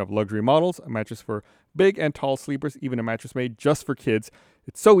collection of luxury models, a mattress for big and tall sleepers, even a mattress made just for kids.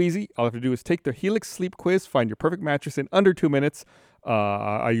 It's so easy. All you have to do is take the Helix Sleep quiz, find your perfect mattress in under 2 minutes.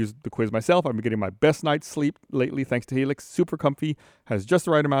 I used the quiz myself. I've been getting my best night's sleep lately thanks to Helix. Super comfy, has just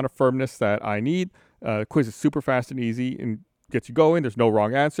the right amount of firmness that I need. The quiz is super fast and easy and gets you going. There's no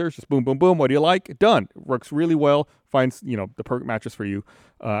wrong answers. Just boom, boom, boom. What do you like? Done. It works really well. Finds, the perfect mattress for you.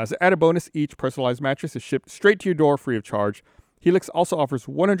 As an added bonus, each personalized mattress is shipped straight to your door free of charge. Helix also offers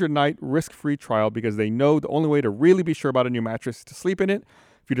 100-night risk-free trial because they know the only way to really be sure about a new mattress is to sleep in it.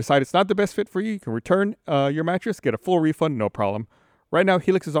 If you decide it's not the best fit for you, you can return your mattress, get a full refund, no problem. Right now,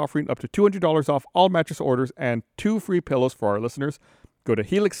 Helix is offering up to $200 off all mattress orders and 2 free pillows for our listeners. Go to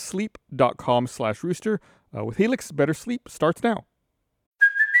helixsleep.com/rooster. With Helix, better sleep starts now.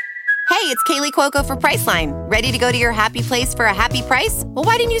 Hey, it's Kaylee Cuoco for Priceline. Ready to go to your happy place for a happy price? Well,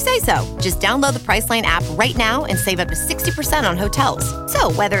 why didn't you say so? Just download the Priceline app right now and save up to 60% on hotels.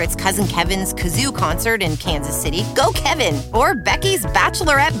 So whether it's Cousin Kevin's Kazoo Concert in Kansas City, go Kevin, or Becky's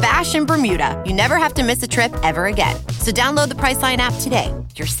Bachelorette Bash in Bermuda, you never have to miss a trip ever again. So download the Priceline app today.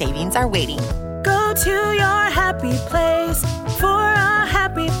 Your savings are waiting. Go to your happy place for a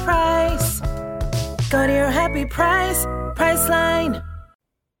happy price. Go to your happy price, Priceline.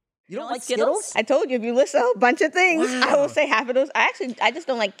 You don't like Skittles? I told you, if you list a bunch of things, Wow. I will say half of those. I just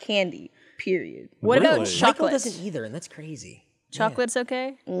don't like candy, period. What about Really? Michael chocolate? doesn't either, and that's crazy. Chocolate's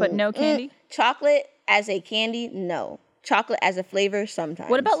okay, but no candy? Chocolate as a candy, no. Chocolate as a flavor, sometimes.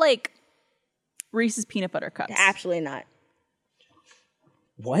 What about like Reese's peanut butter cups? Absolutely not.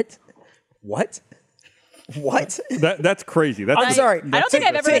 What? That's crazy. I'm sorry. I don't think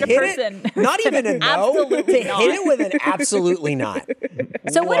I've ever To met a hit person. It, not even a no. Absolutely to not. hit it with an absolutely not.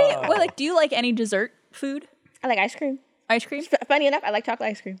 So do you like any dessert food? I like ice cream. Ice cream? Funny enough, I like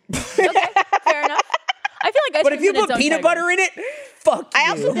chocolate ice cream. Okay, fair enough. I feel like ice But if cream's you in its put own peanut category. butter in it, fuck you. I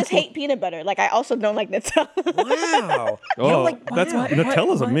also just hate peanut butter. Like, I also don't like Nutella. Wow. You Oh, don't like, that's wow.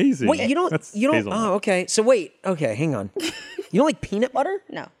 Nutella's amazing. Wait, you don't. That's You don't. hazelnut. Oh, okay. So wait. Okay, hang on. You don't like peanut butter?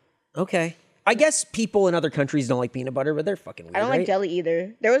 No. Okay. I guess people in other countries don't like peanut butter, but they're fucking weird. I don't right? like jelly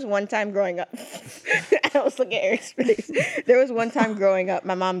either. There was one time growing up, I was looking at Eric's face. There was one time growing up,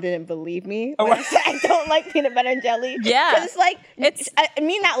 my mom didn't believe me when I said I don't like peanut butter and jelly. Yeah. 'Cause it's like,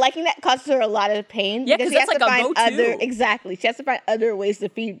 me not liking that causes her a lot of pain. Yeah, because 'cause she that's has to like a find go-to. other, exactly. She has to find other ways to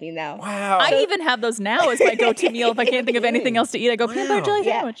feed me now. Wow. I even have those now as my go-to meal. If I can't think of anything else to eat, I go peanut butter jelly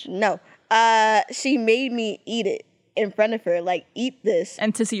Yeah. sandwich. No. She made me eat it in front of her, like, eat this.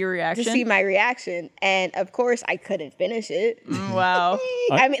 And to see your reaction. To see my reaction, and of course I couldn't finish it. Wow.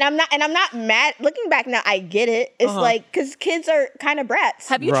 I mean, I'm not mad. Looking back now, I get it. It's like because kids are kind of brats.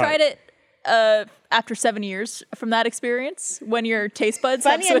 Have you Right. tried it after 7 years from that experience when your taste buds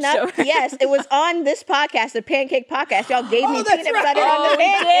Funny have switched enough, over. yes, it was on this podcast, the Pancake Podcast. Y'all gave me that's peanut right. butter on Oh, the we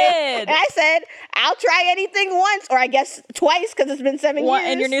pancake. did. And I said, I'll try anything once, or I guess twice, because it's been 7 years.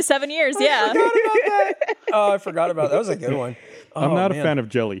 In your new 7 years, yeah. Oh, I forgot about that. That was a good one. I'm not a fan of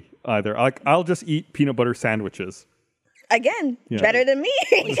jelly either. I'll just eat peanut butter sandwiches. Again, better than me,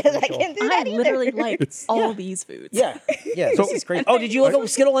 because I can't do I that either. literally like all these foods. Yeah, this is crazy. Oh, did you look up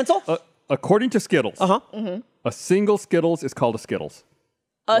Skittle Lentil? According to Skittles, a single Skittles is called a Skittles.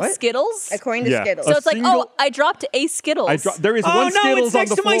 Skittles? According to Yeah. Skittles. So it's like, single- I dropped a Skittles. There is Oh one no, Skittles it's on next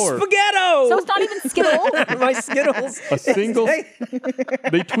the to my floor. spaghetto. So it's not even Skittles. my Skittles. A single.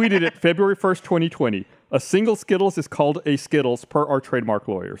 They tweeted it February 1st, 2020. A single Skittles is called a Skittles per our trademark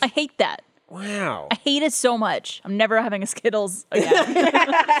lawyers. I hate that. Wow. I hate it so much. I'm never having a Skittles again.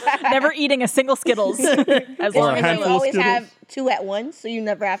 Never eating a single Skittles as long Or a as And I you handful live. of always Skittles. have two at once, so you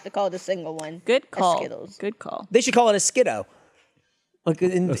never have to call it a single one. Good A call. Skittles. Good call. They should call it a Skiddo. Like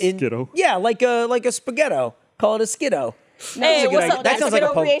in Skiddo? Yeah, like a spaghetto. Call it a Skiddo. Hey, good what's idea. up? That sounds like a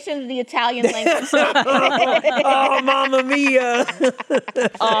poke. Appropriation of the Italian language. Oh, Mamma Mia.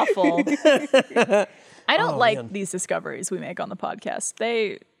 Awful. I don't like these discoveries we make on the podcast.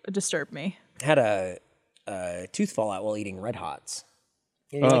 They disturb me. Had a tooth fallout while eating Red Hots.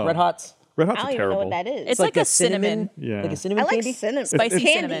 You like Red Hots? Red I Hots don't are even know terrible. what that is. It's like a cinnamon. Yeah. Like a I cinnamon like candy? cinnamon. Spicy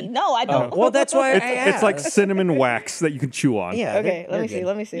candy. cinnamon. No, I don't. Well, that's why It's like cinnamon wax that you can chew on. Yeah. Okay, they're let me see. good.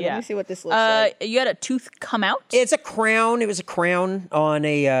 Let me see. Yeah. Let me see what this looks like. You had a tooth come out? It's a crown. It was a crown on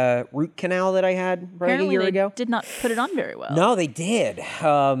a root canal that I had probably Apparently a year they ago. did not put it on very well. No, they did.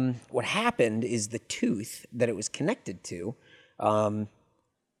 What happened is the tooth that it was connected to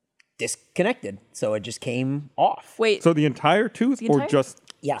disconnected, so it just came off. Wait, So the entire tooth, or entire- just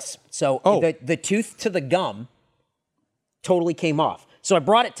Yes. So Oh. the tooth to the gum totally came off. So I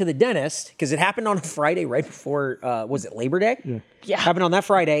brought it to the dentist because it happened on a Friday right before, was it Labor Day? Yeah. Happened on that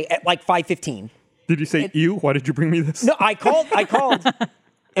Friday at like 5:15. did you say ew? Why did you bring me this? No, I called,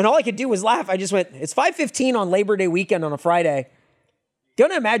 and all I could do was laugh. I just went, it's 5:15 on Labor Day weekend on a Friday.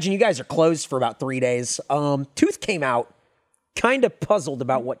 Gonna imagine you guys are closed for about 3 days. Tooth came out, kind of puzzled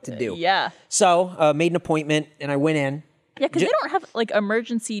about what to do. yeah. So made an appointment and I went in. Yeah, because they don't have like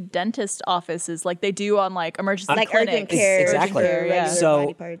emergency dentist offices like they do on like emergency like clinics. urgent care, Exactly. urgent care, Yeah. regular So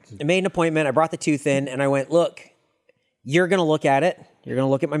body parts. I made an appointment. I brought the tooth in and I went, look, you're going to look at it. You're going to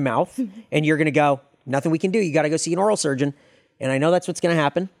look at my mouth and you're going to go, nothing we can do. You got to go see an oral surgeon. And I know that's what's going to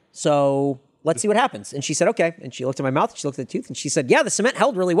happen. So let's see what happens. And she said, okay. And she looked at my mouth. She looked at the tooth and she said, yeah, the cement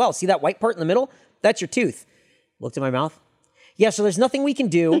held really well. See that white part in the middle? That's your tooth. Looked at my mouth. Yeah, so there's nothing we can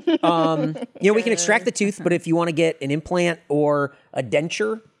do. We can extract the tooth, but if you want to get an implant or a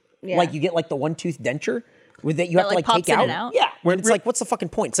denture, like you get like the one tooth denture with that you have to like, like pops take in and out. out? Yeah. It's like, what's the fucking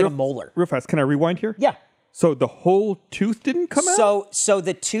point? It's like a molar. Real fast, can I rewind here? Yeah. So the whole tooth didn't come out? So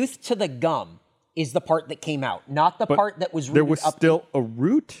the tooth to the gum is the part that came out, not the But part that was there rooted was up. still a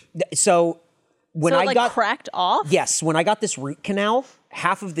root? So when So I it like got cracked off? yes, when I got this root canal,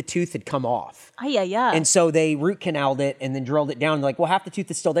 half of the tooth had come off. Yeah. And so they root canaled it and then drilled it down. They're like, well, half the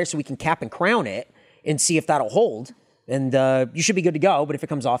tooth is still there, so we can cap and crown it and see if that'll hold. And you should be good to go. But if it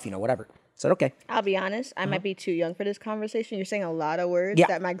comes off, whatever. I said, okay. I'll be honest, I might be too young for this conversation. You're saying a lot of words Yeah.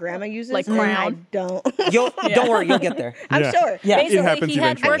 that my grandma uses, Like and I crown. don't. Don't worry, you'll get there. I'm Yeah. sure. Yeah. Basically, It happens he had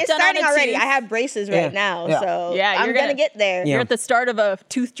eventually. work It's done starting on a already. tooth. I have braces Yeah. right now, Yeah. so Yeah, I'm you're gonna gonna- get there. You're at the start of a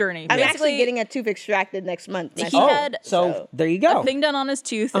tooth journey. I'm Basically, actually getting a tooth extracted next month. He myself. had So there you go. a thing done on his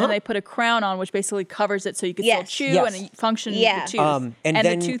tooth, and they put a crown on, which basically covers it so you can Yes. still chew Yes. and function Yeah. the tooth. and and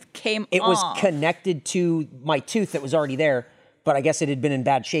then the tooth came It off. was connected to my tooth that was already there, but I guess it had been in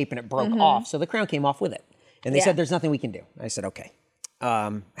bad shape and it broke off. So the crown came off with it. And they Yeah. said, there's nothing we can do. I said, okay.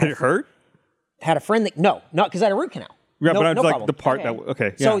 Did it hurt? Had a friend that, not because I had a root canal. Yeah, No- but I was no like problem. the part that,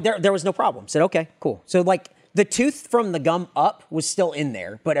 okay. So yeah. there was no problem. Said, okay, cool. So like the tooth from the gum up was still in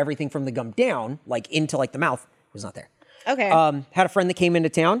there, but everything from the gum down, like into like the mouth, was not there. Okay. Had a friend that came into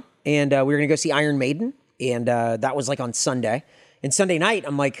town, and we were going to go see Iron Maiden, and that was like on Sunday. And Sunday night,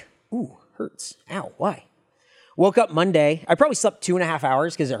 I'm like, ooh, hurts. Ow, why? Woke up Monday. I probably slept 2.5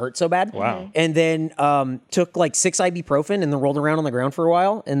 hours because it hurt so bad. Wow. And then took like 6 ibuprofen and then rolled around on the ground for a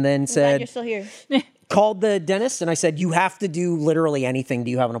while, and then Glad said, you're still here. called the dentist, and I said, you have to do literally anything.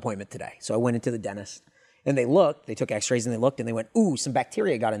 Do you have an appointment today? So I went into the dentist. And they looked, they took x-rays and they looked and they went, ooh, some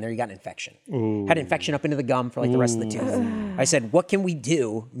bacteria got in there. You got an infection. Had infection up into the gum for like the rest of the tooth. I said, what can we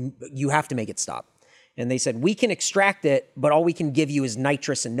do? You have to make it stop. And they said, we can extract it, but all we can give you is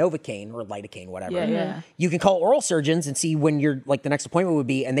nitrous and Novocaine or lidocaine, whatever. Yeah. You can call oral surgeons and see when your like the next appointment would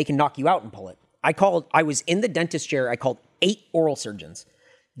be, and they can knock you out and pull it. I was in the dentist chair. I called 8 oral surgeons.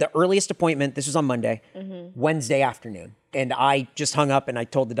 The earliest appointment, this was on Monday, Wednesday afternoon. And I just hung up and I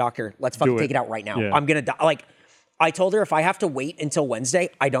told the doctor, let's fucking take it out right now. Yeah. I'm going to die. Like, I told her if I have to wait until Wednesday,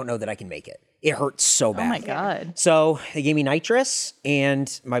 I don't know that I can make it. It hurts so bad. Oh my God. So they gave me nitrous,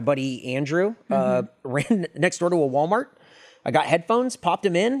 and my buddy Andrew ran next door to a Walmart. I got headphones, popped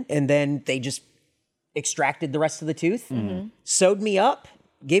them in, and then they just extracted the rest of the tooth, sewed me up.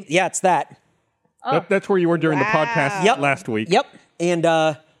 It's that. That's where you were during the podcast last week. Yep.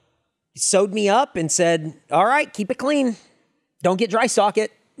 And sewed me up and said, all right, keep it clean. Don't get dry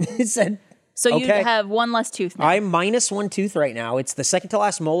socket. It said, So you okay. have one less tooth now. I'm minus one tooth right now. It's the second to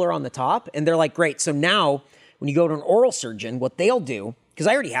last molar on the top. And they're like, great. So now when you go to an oral surgeon, what they'll do, because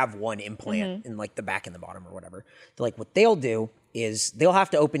I already have one implant in like the back and the bottom or whatever. They're like, what they'll do is they'll have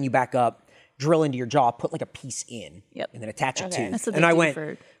to open you back up, drill into your jaw, put like a piece in, and then attach a tooth. That's what and they I do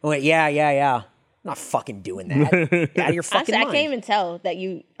went, yeah. I'm not fucking doing that. Out of your fucking Honestly, I mind. can't even tell that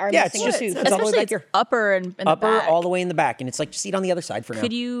you are Yeah, missing it's a tooth. just- it's all Especially like it's your- upper and in upper the back. all the way in the back. And it's like, just eat on the other side for now.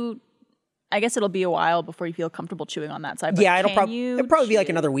 Could you? I guess it'll be a while before you feel comfortable chewing on that side. But Yeah, it'll can probably be like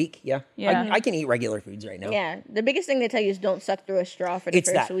chew? another week. Yeah. Yeah. I can eat regular foods right now. Yeah, the biggest thing they tell you is don't suck through a straw for the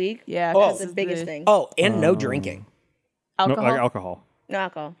It's first that. week. Yeah, That's this the is biggest thing. Oh, and no drinking. No, alcohol. like alcohol. No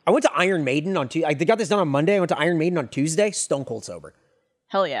alcohol. I went to Iron Maiden on Tuesday. I got this done on Monday. I went to Iron Maiden on Tuesday, stone cold sober.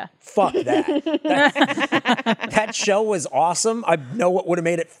 Hell yeah. Fuck that. That show was awesome. I know what would have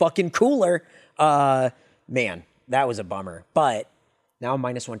made it fucking cooler. Man, that was a bummer. But now I'm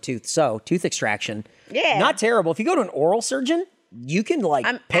minus one tooth. So, tooth extraction. Yeah. Not terrible. If you go to an oral surgeon, you can like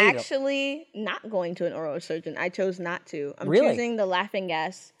I'm pay to- actually not going to an oral surgeon. I chose not to. I'm Really? choosing the laughing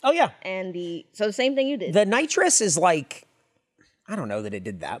gas Oh, yeah. and the same thing you did. The nitrous is like, I don't know that it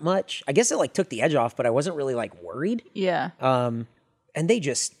did that much. I guess it like took the edge off, but I wasn't really like worried. Yeah. And they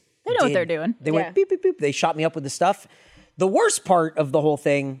just They know what they're doing. They Yeah. went beep beep beep. They shot me up with the stuff. The worst part of the whole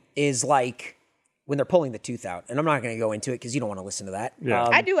thing is like when they're pulling the tooth out, and I'm not going to go into it because you don't want to listen to that. Yeah.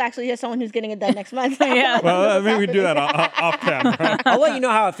 I do actually have someone who's getting it done next month. Yeah. Well, maybe we do that off camera. I'll let you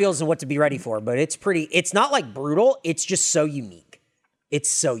know how it feels and what to be ready for. But it's not like brutal. It's just so unique. It's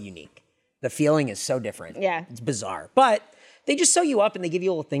so unique. The feeling is so different. Yeah. It's bizarre. But they just sew you up and they give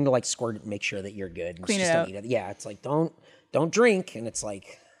you a little thing to like squirt it and make sure that you're good. And Clean just it don't out. eat it. Yeah. It's like don't drink, and it's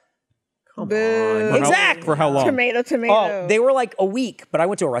like, come Boo. on. Exactly. For how long? Tomato. Oh, they were like a week, but I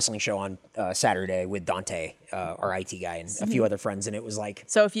went to a wrestling show on Saturday with Dante, our IT guy, and a few other friends, and it was like,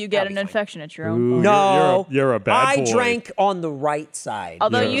 So if you get That'll an be fine. infection, it's your own Ooh, fault. no, you're a bad I boy. drank on the right side.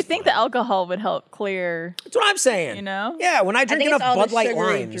 Although Yeah. you think the alcohol would help clear. That's what I'm saying. You know? Yeah, when I I drink think it's enough all Bud the Light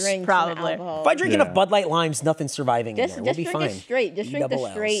sugary limes. drinks Probably. and alcohol. If I drink Yeah. enough Bud Light limes, nothing's surviving in Just there. We'll be drink fine. it straight. Just drink the Double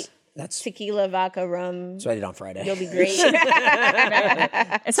Ls. straight That's tequila, vodka, rum. what I did on Friday. You'll be great.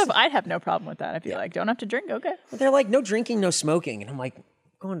 And so I'd have no problem with that. I'd be like, don't have to drink, okay. But they're like, no drinking, no smoking, and I'm like,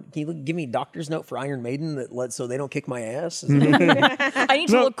 go on, can you give me a doctor's note for Iron Maiden so they don't kick my ass? I need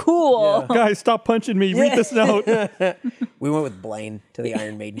to look cool. Guys, stop punching me. Read this note. We went with Blaine to the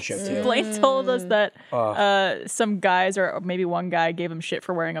Iron Maiden show too. Blaine told us that some guys, or maybe one guy, gave him shit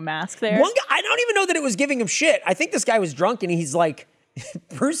for wearing a mask there. One guy, I don't even know that it was giving him shit. I think this guy was drunk and he's like,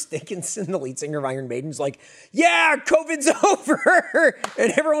 Bruce Dickinson, the lead singer of Iron Maiden, is like, yeah, COVID's over.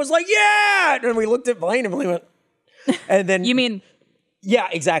 And everyone was like, yeah. And we looked at Blaine and Blaine went, and then. You mean Yeah,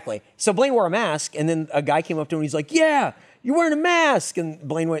 exactly. So Blaine wore a mask and then a guy came up to him and he's like, yeah, you're wearing a mask. And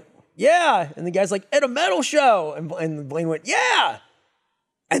Blaine went, yeah. And the guy's like, at a metal show. And Blaine went, yeah.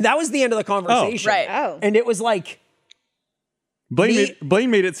 And that was the end of the conversation. right. Oh. And it was like,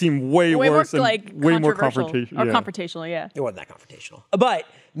 Blaine made it seem way way more worse and like way more controversial confrontational. or confrontational? Yeah. it wasn't that confrontational. But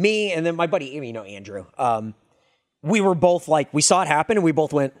me and then my buddy, Andrew, we were both like, we saw it happen and we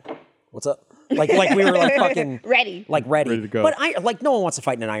both went, what's up? Like we were like fucking Ready. like ready. Ready to go. But no one wants to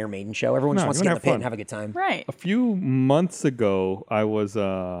fight in an Iron Maiden show. Everyone just No, wants to you get in wanna the pit have and fun. have a good time. Right. A few months ago, I was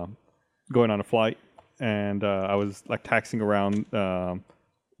going on a flight, and I was like taxiing around,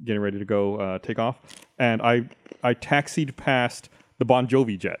 getting ready to go take off, and I taxied past the Bon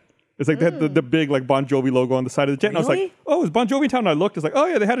Jovi jet. It's like they had the big like Bon Jovi logo on the side of the jet, and I was Really? like, oh, it's Bon Jovi in town. And I looked, it's like, oh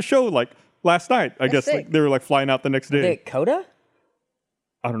yeah, they had a show like last night. I guess sick. like, they were like flying out the next day. They at Coda?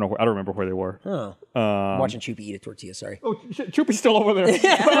 I don't know. I don't remember where they were. Oh. I'm watching Chupi eat a tortilla, sorry. Oh, shit, Choopy's still over there.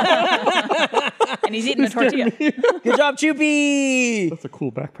 And he's eating a tortilla. Good job, Chupi! That's a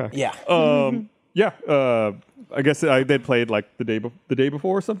cool backpack. Yeah. Yeah. I guess they played like the day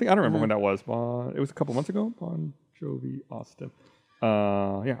before or something. I don't remember when that was. It was a couple months ago. Bon Jovi Austin.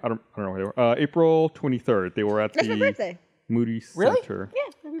 Yeah, I don't know where they were. April 23rd. They were at That's my birthday. Moody Really? Center. Yeah,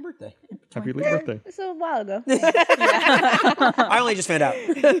 Happy birthday. Happy late birthday. it's a while ago. I only just found out.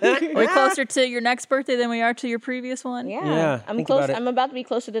 Are we closer to your next birthday than we are to your previous one? Yeah, I'm think close. about it. I'm about to be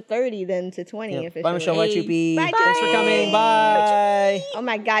closer to 30 than to 20. Officially. Bye, Michelle. Bye, Hey. Choopy. Bye, Thanks for Choopy. coming. Bye. Oh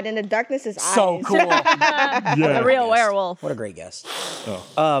my God! In the darkness is So eyes. cool. Yeah. The real werewolf. What a great guest.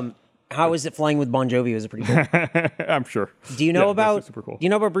 How is it flying with Bon Jovi? Was it pretty cool? I'm sure. Do you know Yeah, about? that's super cool. Do you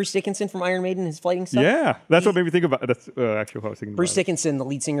know about Bruce Dickinson from Iron Maiden? His flighting stuff. Yeah, that's what made me think about. That's actually what I was thinking. Bruce about. Dickinson, the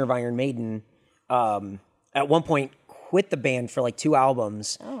lead singer of Iron Maiden, at one point quit the band for like 2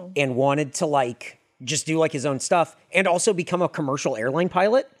 albums and wanted to like just do like his own stuff and also become a commercial airline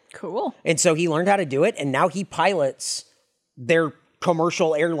pilot. Cool. And so he learned how to do it, and now he pilots their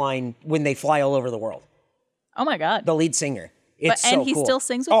commercial airline when they fly all over the world. Oh my God. The lead singer. It's and so he cool. still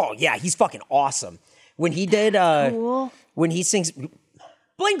sings with Oh yeah, he's fucking awesome. When he did, Cool. when he sings,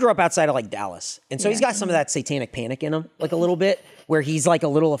 Blaine grew up outside of like Dallas, and so he's got some of that satanic panic in him, like a little bit, where he's like a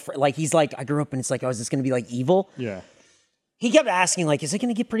little afraid. Like he's like, I grew up and it's like, oh, is this gonna be like evil? Yeah. He kept asking, like, is it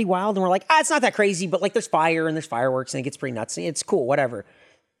gonna get pretty wild? And we're like, it's not that crazy, but like there's fire and there's fireworks and it gets pretty nuts. It's cool, whatever.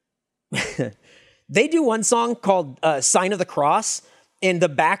 They do one song called Sign of the Cross, and the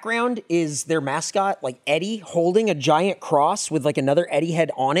background is their mascot, like Eddie, holding a giant cross with like another Eddie head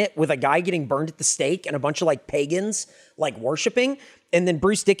on it, with a guy getting burned at the stake and a bunch of like pagans like worshiping. And then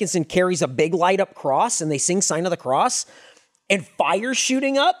Bruce Dickinson carries a big light up cross and they sing Sign of the Cross and fire's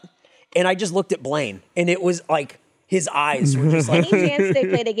shooting up. And I just looked at Blaine and it was like, his eyes were just like, Any chance they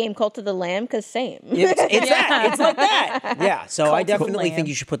played a game Cult of the Lamb? Because same. it's that. It's like that. Yeah. So I Cult of the definitely think Lamb.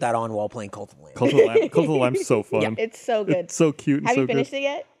 you should put that on while playing Cult of the Lamb. Cult of the Lamb. Cult of the Lamb's so fun. It's so good. It's so cute and Have so you finished good. it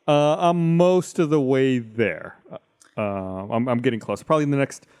yet? I'm most of the way there. I'm getting close. Probably in the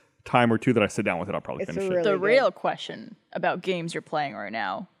next time or two that I sit down with it, I'll probably It's finish really it. The good. real question about games you're playing right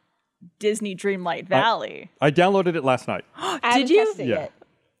now, Disney Dreamlight Valley. I downloaded it last night. I haven't you? tested it Yeah.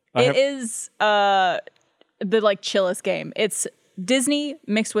 yet. It is the like chillest game. It's Disney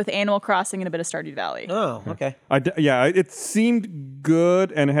mixed with Animal Crossing and a bit of Stardew Valley. Oh, okay. It seemed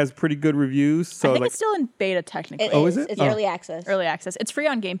good and it has pretty good reviews. So I think like, it's still in beta technically. is it? It's Oh. early access. Early access. It's free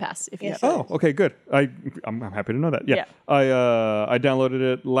on Game Pass if you Yes, have it it. oh, okay, good. I'm happy to know that. Yeah. I downloaded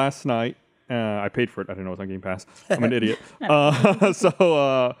it last night. I paid for it. I didn't know it was on Game Pass. I'm an idiot.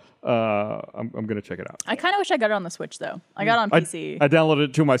 So I'm gonna check it out. I kind of wish I got it on the Switch though. I got it on PC. I downloaded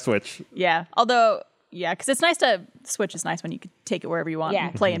it to my Switch. Yeah. Although, yeah, because it's nice to Switch is nice when you can take it wherever you want Yeah.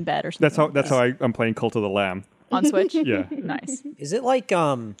 and play in bed or something. That's how I'm playing Cult of the Lamb. on Switch. Yeah. Nice. Is it like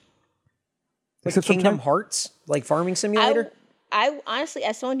Except Kingdom sometime- Hearts, like farming simulator? I honestly,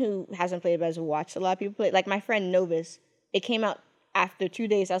 as someone who hasn't played but has watched a lot of people play, like my friend Novus, it came out after 2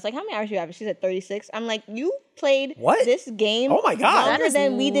 days. I was like, how many hours do you have? She said 36. I'm like, you played What? this game Oh my God. longer That is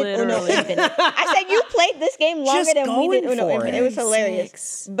than we did Uno literally- Infinite. I said, you played this game longer Just than we did going Uno for Infinite. it. It was hilarious.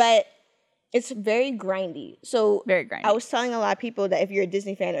 36. But it's very grindy. So Very grindy. I was telling a lot of people that if you're a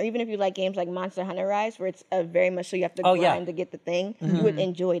Disney fan, or even if you like games like Monster Hunter Rise, where it's very much so you have to Oh, grind yeah. to get the thing, you would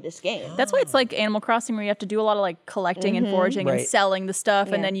enjoy this game. That's why it's like Animal Crossing, where you have to do a lot of like collecting and foraging and Right. selling the stuff,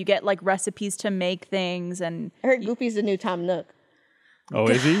 Yeah. and then you get like recipes to make things. And I heard Goofy's the new Tom Nook. Oh,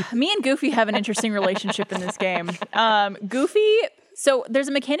 is he? me and Goofy have an interesting relationship in this game. Goofy. So there's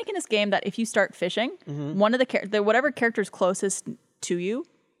a mechanic in this game that if you start fishing, one of the whatever character's closest to you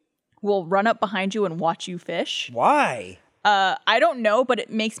will run up behind you and watch you fish. Why? I don't know, but it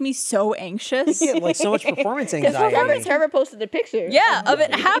makes me so anxious. You get like so much performance Because anxiety. Trevor posted the picture. Yeah, of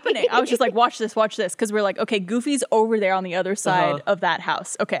it happening. I was just like, watch this, because we're like, okay, Goofy's over there on the other side of that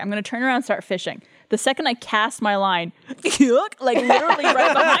house. Okay, I'm gonna turn around and start fishing. The second I cast my line, like literally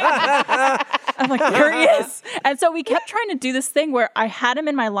right behind me, I'm like, there he is. And so we kept trying to do this thing where I had him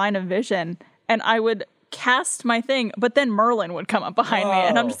in my line of vision, and I would cast my thing, but then Merlin would come up behind me,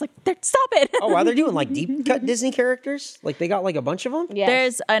 and I'm just like, stop it. Oh, wow, they're doing like deep cut Disney characters? Like they got like a bunch of them?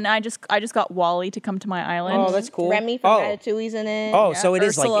 Yes. I just got Wally to come to my island. Oh, that's cool. Remy from oh. Ratatouille's in it. Oh, so it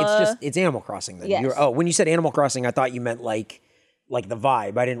is like Ursula. it's Animal Crossing then. Yes. When you said Animal Crossing, I thought you meant like the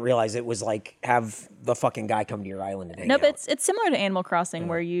vibe. I didn't realize it was like have the fucking guy come to your island and hang No, out. but it's similar to Animal Crossing,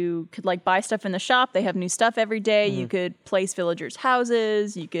 where you could like buy stuff in the shop. They have new stuff every day. You could place villagers'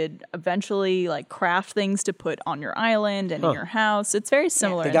 houses. You could eventually like craft things to put on your island and in your house. It's very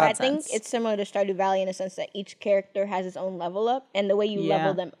similar. in got- that I think sense. it's similar to Stardew Valley in the sense that each character has its own level up, and the way you Yeah.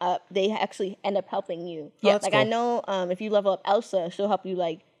 level them up, they actually end up helping you. Yeah. that's like cool. I know if you level up Elsa, she'll help you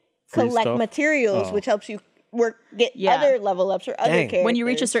like Free collect stuff? materials, which helps you get Yeah. other level ups or other Dang. characters. when you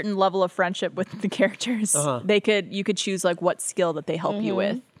reach a certain level of friendship with the characters, you could choose like what skill that they help you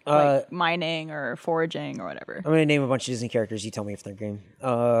with, like mining or foraging or whatever. I'm gonna name a bunch of Disney characters. You tell me if they're game.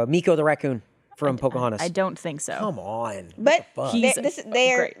 Miko the raccoon. from Pocahontas? I don't think so. Come on. But He's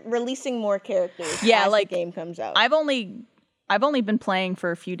they're great. releasing more characters Yeah, as like, the game comes out. I've only been playing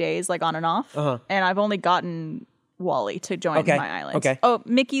for a few days, like on and off, and I've only gotten Wally to join Okay, my island. okay. Oh,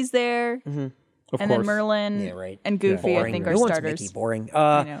 Mickey's there, Of and course. then Merlin, Yeah, right. and Goofy. I think Who are wants starters. Mickey? Boring.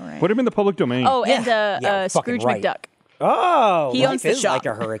 I know, right? Put him in the public domain. Oh, and Yeah, fucking Scrooge right. McDuck. Oh, He life owns the is shop. like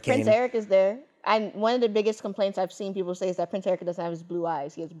a hurricane. Prince Eric is there. And one of the biggest complaints I've seen people say is that Prince Eric doesn't have his blue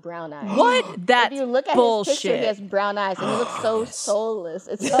eyes. He has brown eyes. What? That's If you look at bullshit. his picture, he has brown eyes, and he looks so soulless.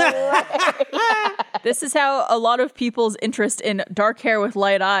 It's hilarious. This is how a lot of people's interest in dark hair with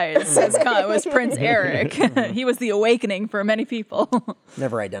light eyes was Prince Eric. He was the awakening for many people.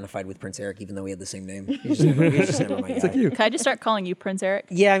 Never identified with Prince Eric, even though we had the same name. He's just never my guy. You. Can I just start calling you Prince Eric?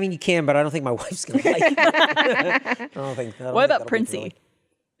 Yeah, I mean, you can, but I don't think my wife's going to like it. I don't think What about Princey?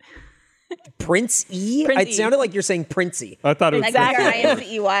 Prince E? Prince It E. sounded like you're saying Princey. I thought it was Like Exactly.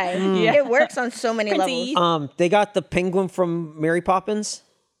 R-I-N-C-E-Y. Yeah. It works on so many Princey. levels. They got the penguin from Mary Poppins.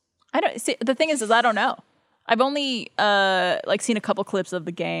 I don't see. The thing is I don't know. I've only seen a couple clips of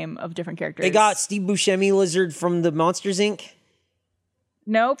the game of different characters. They got Steve Buscemi lizard from the Monsters Inc.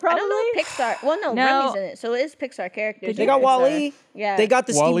 no, I probably. don't know Pixar. Well, no, No. Remi's in it, so it is Pixar characters. They got Pixar. Wall-E. Yeah. They got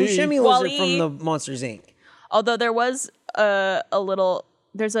the Wall-E. Steve Buscemi lizard Wall-E. from the Monsters Inc. Although there was a little.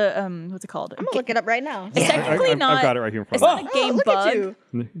 There's a what's it called? I'm gonna look it up right now. It's technically not. I've got it right here in front It's of me. not a game look bug. at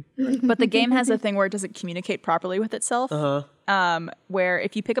you. But the game has a thing where it doesn't communicate properly with itself. Where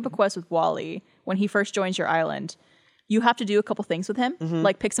if you pick up a quest with Wally, when he first joins your island, you have to do a couple things with him,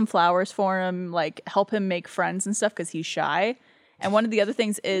 like pick some flowers for him, like help him make friends and stuff because he's shy. And one of the other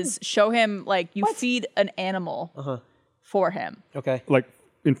things is show him like you feed an animal for him. Okay. Like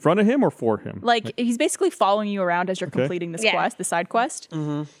in front of him or for him? Like he's basically following you around as you're completing this Yeah. quest, the side quest.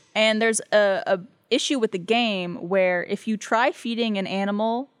 And there's a issue with the game where if you try feeding an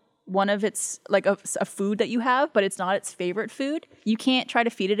animal one of its like a food that you have, but it's not its favorite food, you can't try to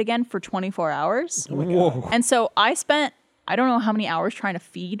feed it again for 24 hours. Whoa. And so I spent I don't know how many hours trying to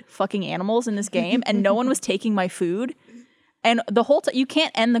feed fucking animals in this game, and no one was taking my food. And the whole time, you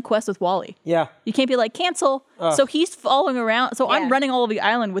can't end the quest with Wally. Yeah. You can't be like, cancel. So he's following around. So Yeah. I'm running all over the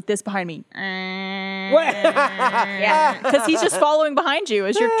island with this behind me. Yeah. Because he's just following behind you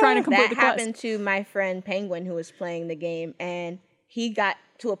as you're trying to complete That the quest. happened to my friend Penguin who was playing the game, and he got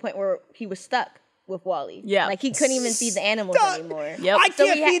to a point where he was stuck with Wally. Yeah. Like he couldn't even feed the animals anymore. Yep. I So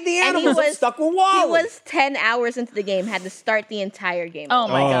can't he feed the and he animals. I'm was- stuck with Wally. He was 10 hours into the game, had to start the entire game. Oh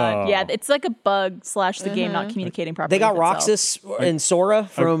over. my Oh. God. Yeah, it's like a bug / the game not communicating properly. They got with itself. Roxas and Sora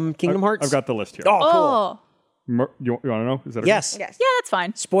from Kingdom Hearts. I've got the list here. Oh, cool. Oh. You want to know? Is that okay? Yes. Yes. Yeah, that's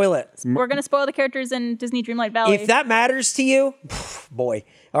fine. Spoil it. We're going to spoil the characters in Disney Dreamlight Valley. If that matters to you, boy.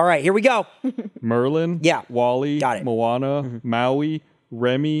 All right, here we go. Merlin, Yeah. Wally, Got it. Moana, Maui,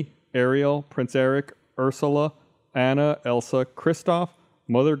 Remy, Ariel, Prince Eric, Ursula, Anna, Elsa, Kristoff,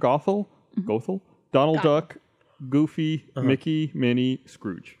 Mother Gothel, Donald Duck, Goofy, Mickey, Minnie,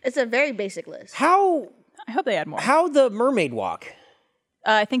 Scrooge. It's a very basic list. How I hope they add more. the mermaid walk?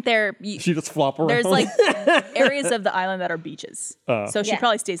 I think She just flop around. there's like areas of the island that are beaches. So she Yeah.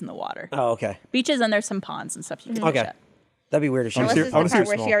 probably stays in the water. Oh, okay. Beaches, and there's some ponds and stuff you can Okay. fish at. That'd be weird if she Unless see- this is I wanna the see part her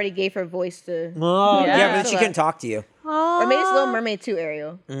where small. she already gave her voice to, Oh, yeah, Yeah. but she couldn't talk to you. or maybe it's Little Mermaid too,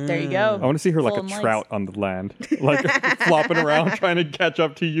 Ariel. There you go. I want to see her like Full a and legs. trout on the land, like flopping around trying to catch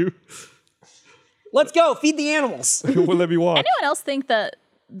up to you. Let's go. Feed the animals. Will let me walk? Anyone else think that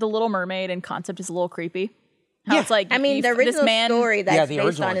the Little Mermaid in concept is a little creepy? How it's like I mean, the this original man, story that's the based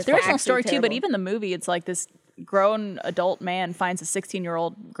original on is is the original actually story too, but terrible. even the movie, it's like this grown adult man finds a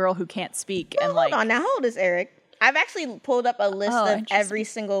 16-year-old girl who can't speak, and like Hold on, now how old is Eric? I've actually pulled up a list Oh, of interesting. every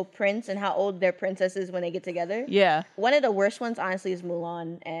single prince and how old their princess is when they get together. yeah. One of the worst ones, honestly, is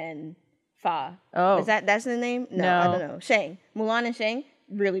Mulan and Fa. Oh. Is that's the name? No, I No. don't know. Shang. Mulan and Shang,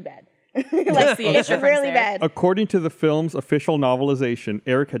 really bad. What's the age It's difference really there? bad. According to the film's official novelization,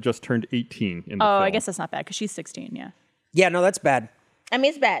 Eric had just turned 18 in the Oh, film. I guess that's not bad because she's 16. Yeah. Yeah, no, that's bad. I mean,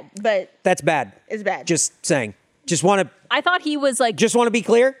 it's bad, but That's bad. it's bad. Just saying. Just want I thought he was like to be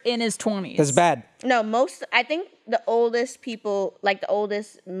clear. in his 20s. That's bad. No, I think the oldest people, like the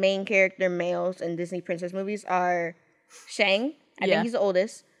oldest main character males in Disney princess movies are Shang. I Yeah. think he's the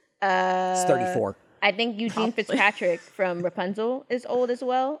oldest. It's 34. I think Eugene Fitzpatrick from Rapunzel is old as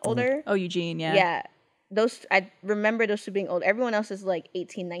well, older. Oh, Eugene. Yeah. Yeah. I remember those two being old. Everyone else is like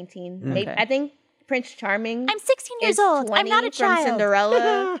 18, 19. Maybe, I think Prince Charming. I'm 16 years is old. I'm 20 not a from child.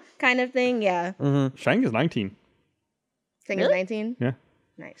 Cinderella kind of thing. Yeah. Shang is 19. I think it's 19. Yeah.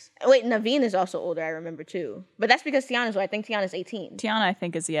 Nice. Wait, Naveen is also older, I remember too. But that's because Tiana's old. I think Tiana's 18. Tiana, I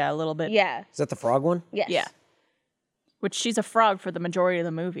think, is a little bit. Yeah. Is that the frog one? Yes. Yeah. which she's a frog for the majority of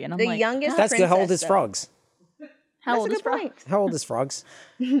the movie, and I'm The like, youngest That's good. How old princess, is though. frogs? how That's old a is good frog? point. How old is frogs?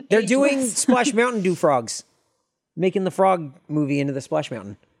 They're doing Splash Mountain do frogs, making the frog movie into the Splash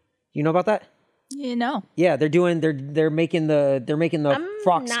Mountain. You know about that? You know, Yeah, they're making the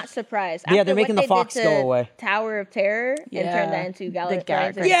fox. Not surprised. Yeah, After they're making what the they fox did go to away. Tower of Terror and Yeah. turned that into Gar-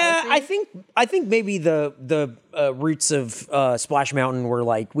 Galaxy. Yeah, I think maybe the roots of Splash Mountain were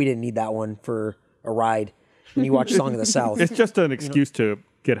like, we didn't need that one for a ride. When you watch Song of the South, It's just an excuse to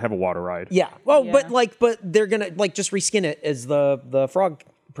have a water ride. yeah. Well, Yeah. but they're gonna like just reskin it as the frog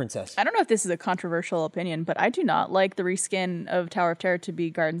princess. I don't know if this is a controversial opinion, but I do not like the reskin of Tower of Terror to be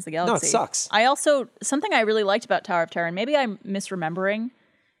Guardians of the Galaxy. sucks. I also, something I really liked about Tower of Terror, and maybe I'm misremembering,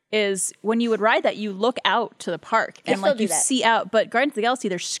 is when you would ride that, you look out to the park and still like do you that. see out. But Guardians of the Galaxy,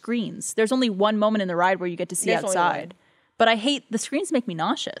 there's screens. There's only one moment in the ride where you get to see There's only outside. But I hate the screens; make me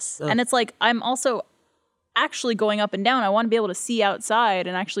nauseous. And it's like I'm also actually going up and down. I want to be able to see outside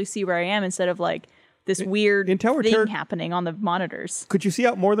and actually see where I am instead of like this weird in Tower of thing Terror- happening on the monitors. Could you see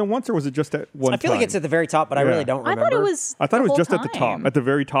out more than once, or was it just at one I feel like time? it's at the very top, but I Yeah. really don't I remember. thought it was. I thought the it was whole just at the top. time. At the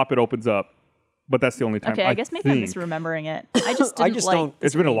very top, it opens up. But that's the only time. Okay, I guess maybe I'm think. misremembering it. I just didn't I just like don't- the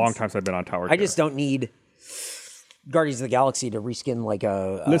It's been a long screens. time since I've been on Tower. I just don't need Guardians of the Galaxy to reskin like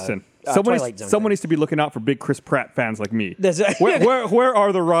a Listen. Twilight Someone Zone needs to be looking out for big Chris Pratt fans like me. That's- Where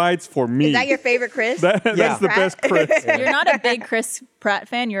are the rides for me? Is that your favorite Chris? That's Yeah. the best Chris. You're not a big Chris Pratt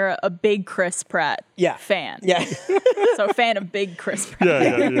fan. You're a big Chris Pratt Yeah. fan. Yeah, So a fan of big Chris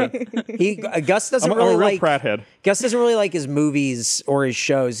Pratt. Yeah. Gus doesn't I'm really a real like Pratt head. Gus doesn't really like his movies or his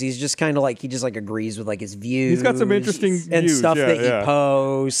shows. He's just kind of like he just like agrees with like his views. He's got some interesting and views, stuff yeah, that yeah. he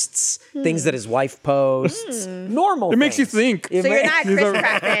posts, things that his wife posts. Normal. It makes you things. think. So you're not a These Chris are-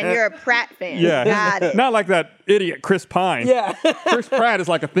 Pratt fan. You're a Pratt fan. Yeah. Got it. Not like that idiot Chris Pine. Yeah, Chris Pratt is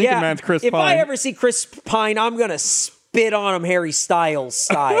like a thinking man's Chris if Pine. I ever see Chris Pine, I'm gonna spit on him Harry Styles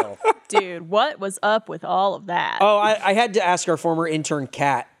style. Dude, what was up with all of that? Oh, I had to ask our former intern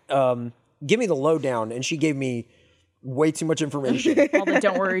Kat, give me the lowdown, and she gave me way too much information. All the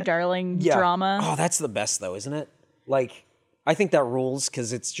Don't Worry, Darling Yeah. drama. Oh, that's the best though, isn't it? Like, I think that rules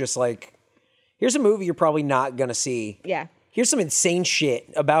because it's just like, here's a movie you're probably not gonna see. Yeah. Here's some insane shit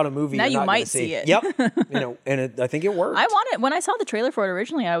about a movie. Now you're you not might gonna see it. Yep. I think it worked. I want it. When I saw the trailer for it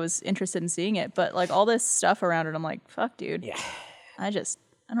originally, I was interested in seeing it, but like all this stuff around it, I'm like, fuck, dude. Yeah. I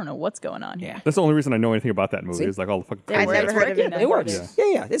don't know what's going on here. That's the only reason I know anything about that movie. Is like all the fucking. They I've were- never it's heard of it. working. It works. It's-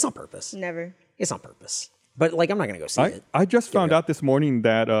 Yeah. It's on purpose. Never. It's on purpose. But like, I'm not gonna go see it. I just found out this morning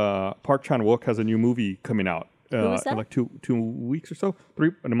that Park Chan Wook has a new movie coming out. is that? In like two weeks or so,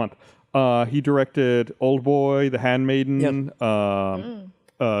 3 in a month. He directed Old Boy, The Handmaiden,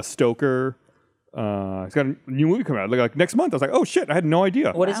 Stoker. He's got a new movie coming out like next month. I was like, oh shit, I had no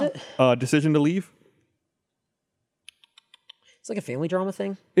idea. What is it? Decision to Leave. It's like a family drama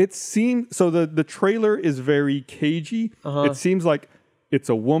thing. It seems so. The trailer is very cagey. It seems like it's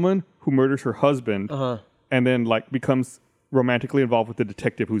a woman who murders her husband and then like becomes romantically involved with the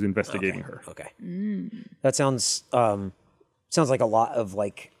detective who's investigating her. Okay. That sounds like a lot of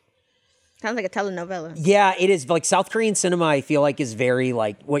like. Sounds like a telenovela. Yeah, it is like South Korean cinema. I feel like is very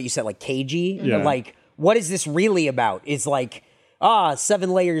like what you said, like cagey. Yeah. Like, what is this really about? It's like 7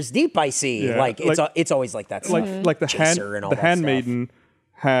 layers deep. I see. Yeah, Like it's always like that. Stuff. Like the Chaser and all the that Handmaiden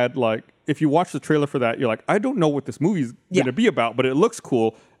had like if you watch the trailer for that, you're like, I don't know what this movie's gonna be about, but it looks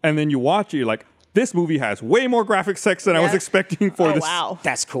cool. And then you watch it, you're like, this movie has way more graphic sex than I was expecting for this. Wow.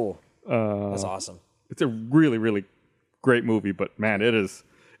 That's cool. That's awesome. It's a really, really great movie, but man, it is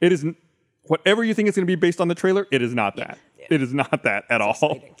whatever you think it's gonna be based on the trailer, it is not that. It is not that at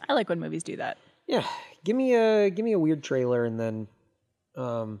all. I like when movies do that. Yeah, give me a weird trailer and then,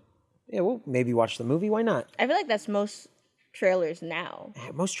 we'll maybe watch the movie. Why not? I feel like that's most trailers now.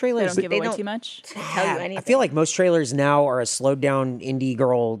 Most They trailers don't give away don't- too much. Tell you anything. I feel like most trailers now are a slowed down indie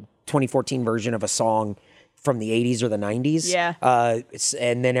girl 2014 version of a song from the 80s or the 90s. Yeah.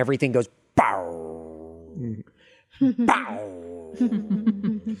 And then everything goes bow, bow,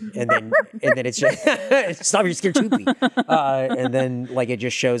 and then it's just stop, you're scared choopy. And then like it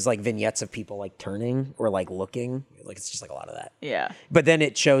just shows like vignettes of people like turning or like looking, like it's just like a lot of that. Yeah. But then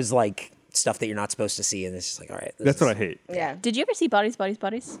it shows like stuff that you're not supposed to see, and it's just like, all right, That's what I hate. Yeah. Did you ever see Bodies, Bodies,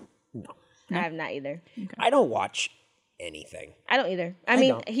 Bodies? I have not either. I don't watch anything. I don't either. I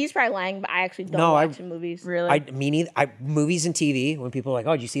mean, don't. he's probably lying, but I actually don't No, watch movies. Really? Me neither. Movies and TV. When people are like,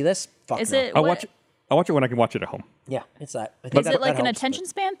 "Oh, did you see this?" Fuck Is no. it? I what- watch it when I can watch it at home. Yeah, it's that. I think Is that- it like that an helps, attention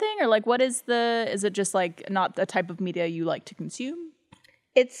span thing, or like what is the? Is it just like not the type of media you like to consume?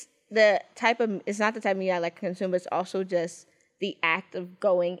 It's the type of. It's not the type of media I like to consume. But it's also just the act of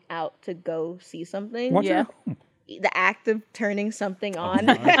going out to go see something. Watch it Yeah. at home. the act of turning something on.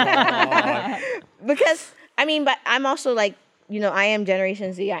 Because I mean, but I'm also like, you know, I am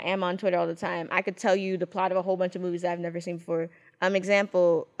Generation Z. I am on Twitter all the time. I could tell you the plot of a whole bunch of movies that I've never seen before.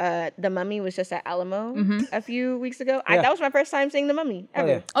 Example, The Mummy was just at Alamo a few weeks ago. Yeah. That was my first time seeing The Mummy ever.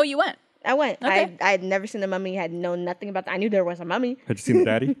 yeah. Oh, you went. I went. Okay. I had never seen The Mummy. Had known nothing about that. I knew there was a mummy. Had you seen the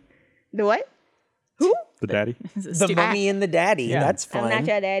daddy? The what? Who? The daddy? The Mummy and the Daddy. Yeah. That's fun. I'm not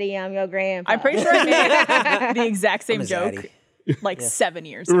your daddy. I'm your grandpa. I'm pretty sure I made the exact same I'm a joke zaddy. like 7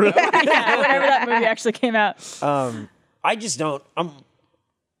 years ago. Yeah, whenever that movie actually came out. I just don't. I'm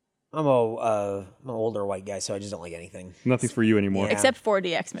an older white guy, so I just don't like anything. Nothing's for you anymore. Yeah. Except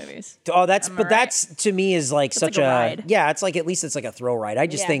 4DX movies. Oh, that's Am I but right? that's to me is like such like a ride. yeah. It's like at least it's like a thrill ride. I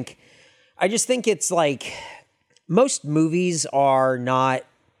just Yeah. think it's like most movies are not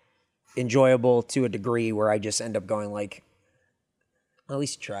enjoyable to a degree where I just end up going like, at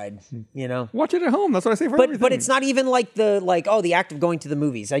least you tried, you know. Watch it at home. That's what I say for But everything. it's not even like the act of going to the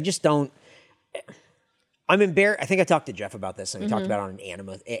movies. I just don't. I'm embarrassed. I think I talked to Jeff about this, and we talked about it on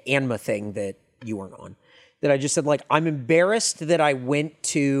an anima thing that you weren't on. That I just said like I'm embarrassed that I went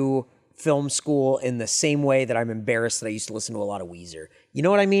to film school in the same way that I'm embarrassed that I used to listen to a lot of Weezer. You know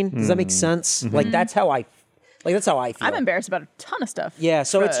what I mean? Does that make sense? Like that's how I feel. I'm embarrassed about a ton of stuff. Yeah,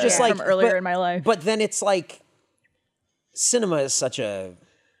 so it's just like from earlier but- in my life. But then it's like cinema is such a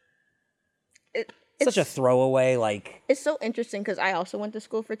throwaway. Like It's so interesting because I also went to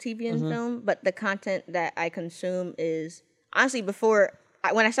school for TV and film, but the content that I consume is honestly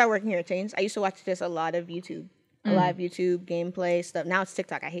when I started working here at Chains, I used to watch just a lot of YouTube, a lot of YouTube gameplay stuff. Now it's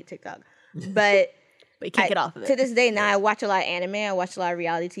TikTok. I hate TikTok, but But you can't get off of to it. this day now I watch a lot of anime, I watch a lot of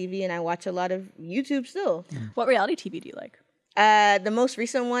reality TV, and I watch a lot of YouTube still. What reality TV do you like? The most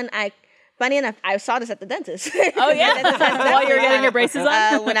recent one, funny enough, I saw this at the dentist. Oh yeah, while you were getting your braces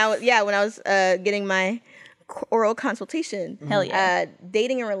on. when I was getting my oral consultation. Hell yeah.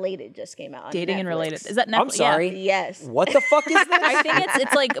 Dating and Related just came out. On Dating and Netflix. Related. Is that Netflix? I'm sorry. Yeah. Yes. what the fuck is this? I think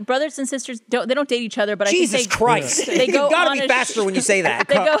it's like brothers and sisters. They don't date each other, but Jesus I think Christ! they go You've got to on be a faster when you say that.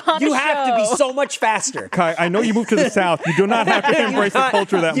 They go on You a have to be show. so much faster. Kai, I know you moved to the South. You do not have to embrace the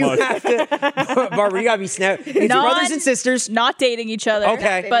culture that You much. have to, Barbara. You gotta be snap. It's brothers and sisters. not dating each other.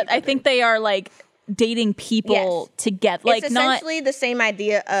 Okay. but I think they are like dating people Yes. to get like it's not. essentially the same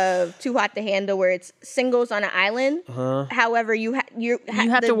idea of Too Hot to Handle, where it's singles on an island. However, you have to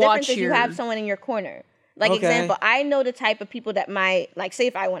the watch difference is you have your- someone in your corner. Like Okay. example, I know the type of people that say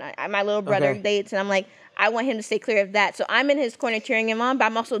if I want my little brother Okay. dates, and I'm like, I want him to stay clear of that. So I'm in his corner cheering him on, but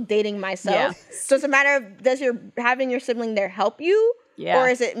I'm also dating myself. Yeah. So it's a matter of having your sibling there help you, Yeah. or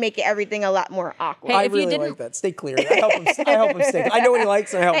is it make everything a lot more awkward? Hey, I if you really didn't- like that. Stay clear. I help him stay. I know what he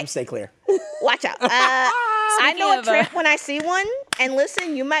likes, and I help him stay clear. Watch out. I know a of, trip when I see one. And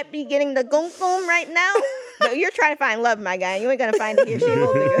listen, you might be getting the gong gong right now, but you're trying to find love, my guy. You ain't gonna find it here. She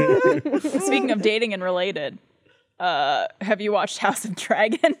gold digger. Speaking of dating and related, have you watched House of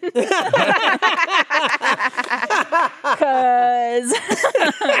Dragon? Because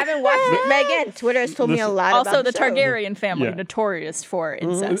I haven't watched it. But again, Twitter has told me a lot also about the show. Targaryen family, Yeah. notorious for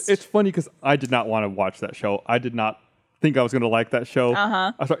incest. It's funny because I did not want to watch that show. I did not think I was going to like that show.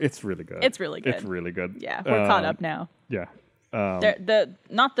 I thought it's really good. It's really good. It's really good. Yeah, we're caught up now. Yeah.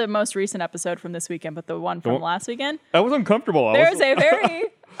 Not the most recent episode from this weekend, but the one from one- last weekend. I was uncomfortable. There's a very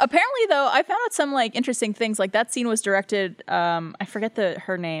apparently though I found out some like interesting things. Like that scene was directed. I forget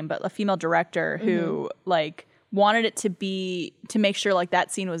her name, but a female director who like wanted it to make sure like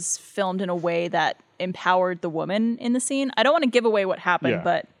that scene was filmed in a way that empowered the woman in the scene. I don't want to give away what happened, Yeah.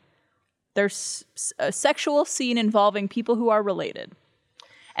 but there's a sexual scene involving people who are related,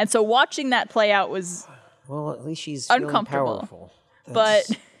 and so watching that play out was. Well, at least she's Uncomfortable. powerful. But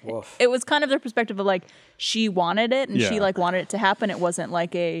Woof. it was kind of their perspective of like she wanted it and she Yeah. like wanted it to happen. It wasn't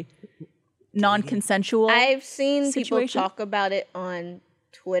like a non-consensual. I've seen situation. people talk about it on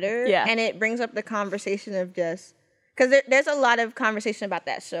Twitter, Yeah. and it brings up the conversation of just because there's a lot of conversation about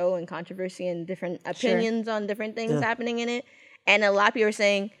that show and controversy and different opinions on different things happening in it, and a lot of people are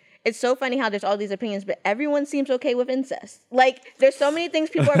saying. It's so funny how there's all these opinions, but everyone seems okay with incest. Like, there's so many things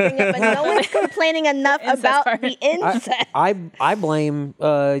people are bringing up, but no one's complaining enough Incest about part. the incest. I blame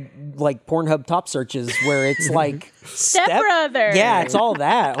like Pornhub top searches where it's like Stepbrother. Yeah, it's all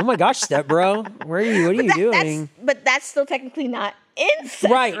that. Oh my gosh, step bro, where are you? What are you doing? But that's still technically not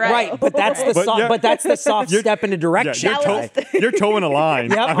incest. Right. But that's the But soft. yeah. But that's the soft step in a Yeah, direction. you're towing a line.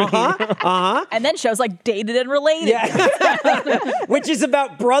 Yep. And then shows like Dated and Related. Yeah. Which is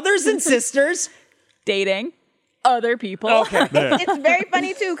about brothers and sisters. Dating other people. Okay. Yeah. It's very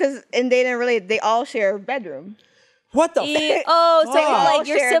funny too, because in Dating and Related, they all share a bedroom. What the? Oh, so all like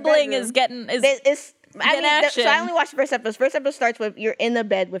your share a sibling bedroom. is getting is It's action. So I only watched the first episode. First episode starts with you're in the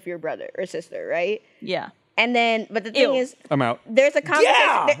bed with your brother or sister, right? Yeah. And then, but the thing is, I'm out. there's a conversation.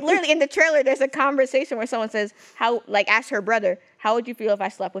 Yeah! Literally in the trailer, there's a conversation where someone says, ask her brother, how would you feel if I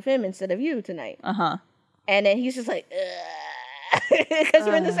slept with him instead of you tonight? Uh-huh. And then he's just like, because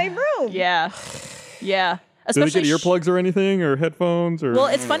we're in the same room. Yeah. Yeah. Do they Especially get earplugs or anything, or headphones, or? Well,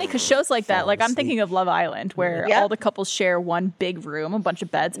 it's funny because shows like that, like I'm thinking of Love Island, where Yeah. all the couples share one big room, a bunch of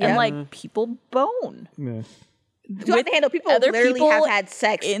beds, and like people bone. Yeah. Do I have to handle people other literally people have had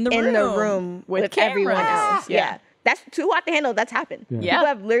sex in the room with everyone cameras. else. Yeah. That's too hot to handle. That's happened. Yeah. People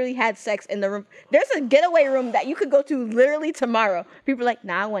have literally had sex in the room. There's a getaway room that you could go to literally tomorrow. People are like,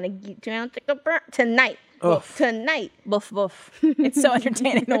 nah, I want to get down tonight. Well, tonight. Boof, boof. It's so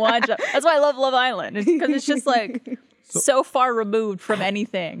entertaining to watch. That's why I love Love Island, because it's just like so far removed from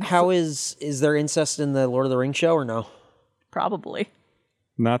anything. How is there incest in the Lord of the Rings show or no? Probably.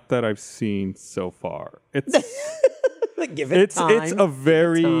 Not that I've seen so far. It's Give it time. it's a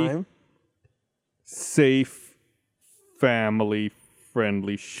very time. safe,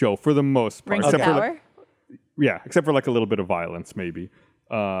 family-friendly show for the most part. Rings of Except for Power? except for like a little bit of violence, maybe.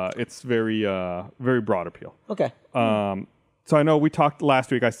 It's very broad appeal. Okay. So I know we talked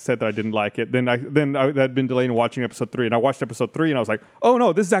last week. I said that I didn't like it. Then I had been delaying watching episode 3, and I watched episode 3, and I was like, oh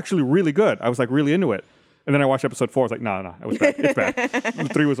no, this is actually really good. I was like really into it. And then I watched episode 4. I was like, no, it was bad. It's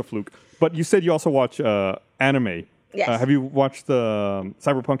bad. 3 was a fluke. But you said you also watch anime. Yes. Have you watched the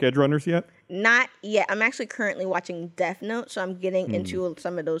Cyberpunk Edge Runners yet? Not yet. I'm actually currently watching Death Note, so I'm getting into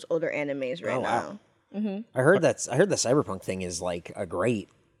some of those older animes right now. I heard the Cyberpunk thing is like a great.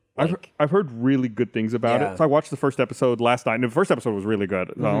 I've heard really good things about Yeah. it. So I watched the first episode last night, and the first episode was really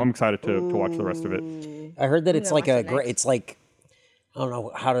good. So I'm excited to watch the rest of it. I heard that it's gonna like a watch it great. next. It's like I don't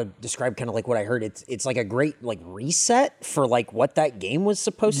know how to describe kind of like what I heard. It's like a great like reset for like what that game was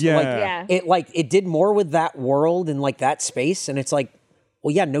supposed to like. Yeah. Yeah. It did more with that world and like that space, and it's like,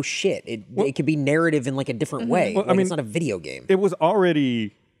 well, yeah, no shit. It could be narrative in like a different way. Well, I Like, mean, it's not a video game. It was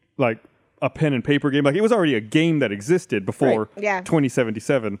already like a pen and paper game. Like it was already a game that existed before Right. Yeah.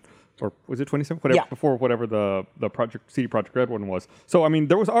 2077. Or was it 27? Whatever, Yeah. Before whatever the CD Projekt Red one was. So, I mean,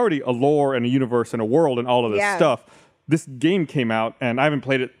 there was already a lore and a universe and a world and all of this Yeah. stuff. This game came out, and I haven't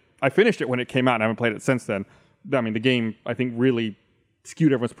played it. I finished it when it came out, and I haven't played it since then. I mean, the game, I think, really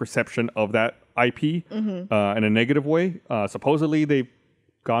skewed everyone's perception of that IP in a negative way. Supposedly, they've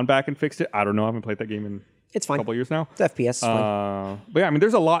gone back and fixed it. I don't know. I haven't played that game in It's a fine. couple of years now. It's FPS. It's fine. But yeah, I mean,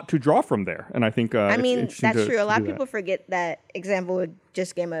 there's a lot to draw from there, and I think I it's mean, interesting that's to- true. A to lot do of that. people forget that example with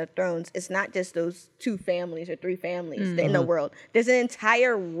just Game of Thrones. It's not just those 2 families or 3 families in the world. There's an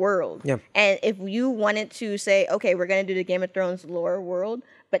entire world. Yeah. And if you wanted to say, okay, we're going to do the Game of Thrones lore world,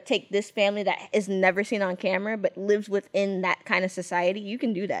 but take this family that is never seen on camera but lives within that kind of society, you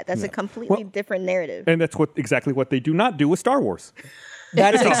can do that. That's a completely different narrative. And that's exactly what they do not do with Star Wars.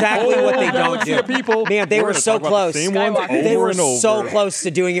 That's exactly what they don't do. People, Man, they we're were gonna so talk about the close. same ones They over were and over. so close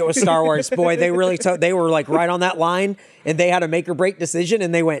to doing it with Star Wars. Boy, they really they were like right on that line, and they had a make or break decision,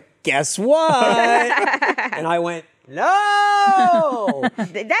 and they went, "Guess what?" And I went, "No."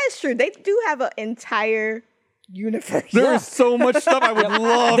 That is true. They do have an entire universe. There is so much stuff I would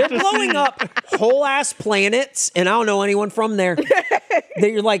love They're to blowing see. up whole ass planets, and I don't know anyone from there.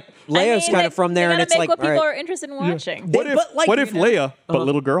 They're like Leia's kind of from there, and it's make like, what all people right. are interested in watching. What if, but like- what if Leia, but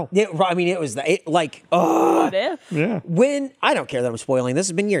little girl? Yeah, I mean, it was like, oh. What if? Yeah. When I don't care that I'm spoiling this,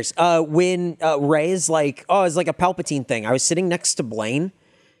 has been years. When Rey is like, oh, it's like a Palpatine thing. I was sitting next to Blaine.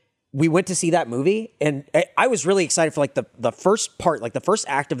 We went to see that movie, and I was really excited for like the first part, like the first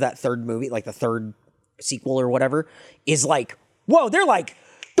act of that third movie, like the third sequel or whatever, is like, whoa, they're like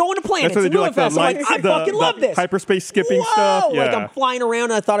going to planets. That's what they and do, doing like the fast. I'm like, lights, I fucking love this. hyperspace skipping Whoa! stuff. Like Yeah. I'm flying around,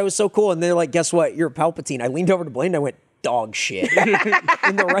 and I thought it was so cool. And they're like, guess what? You're Palpatine. I leaned over to Blaine, and I went, dog shit.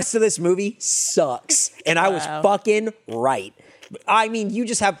 And the rest of this movie sucks. And I was fucking right. I mean, you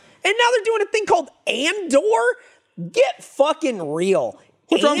just have, and now they're doing a thing called Andor. Get fucking real.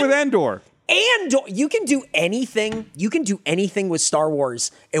 What's wrong with Andor? Andor, you can do anything. You can do anything with Star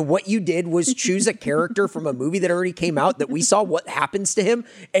Wars. And what you did was choose a character from a movie that already came out that we saw what happens to him,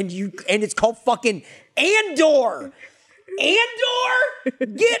 and it's called fucking Andor. Andor,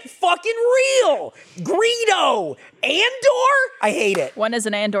 get fucking real. Greedo, Andor. I hate it. When is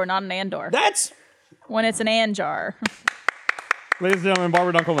an Andor not an Andor? That's When it's an Anjar. Ladies and gentlemen,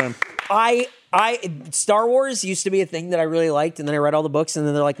 Barbara Dunkelman. Star Wars used to be a thing that I really liked, and then I read all the books, and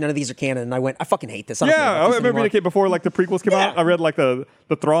then they're like, none of these are canon. And I went, I fucking hate this. I don't care Yeah, about I this remember anymore. being a kid before like the prequels came out. Yeah. I read like the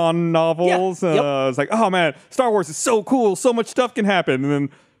Thrawn novels. Yeah. Yep. I was like, oh man, Star Wars is so cool. So much stuff can happen. And then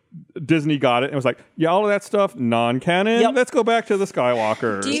Disney got it and was like, yeah, all of that stuff non-canon. Yep. Let's go back to the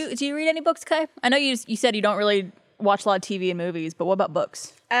Skywalkers. Do you read any books, Kai? I know you said you don't really watch a lot of TV and movies, but what about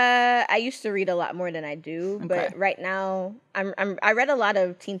books? I used to read a lot more than I do, but right now I read a lot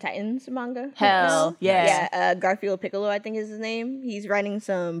of Teen Titans manga. Hell, yeah. Yeah, Garfield Piccolo, I think is his name. He's writing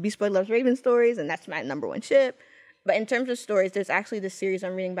some Beast Boy Loves Raven stories, and that's my number one ship. But in terms of stories, there's actually this series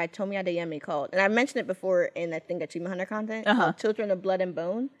I'm reading by Tomi Adeyemi called, and I mentioned it before in I think Achievement Hunter content, called Children of Blood and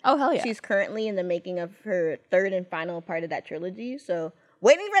Bone. Oh, hell yeah. She's currently in the making of her third and final part of that trilogy, so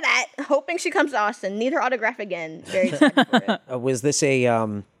waiting for that, hoping she comes to Austin. Need her autograph again. Very excited for it.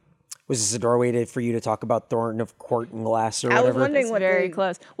 Was this a doorway for you to talk about Thorn of Court and Glass or I was whatever? wondering It's what very the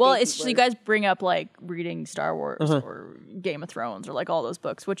close. Well, gatekeep it's just was. you guys bring up like reading Star Wars or Game of Thrones or like all those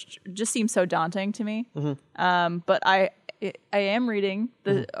books, which just seems so daunting to me. But I am reading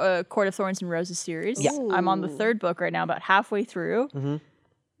the Court of Thorns and Roses series. Yeah. I'm on the third book right now, about halfway through.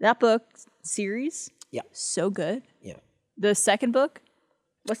 That book series, so good. Yeah. The second book,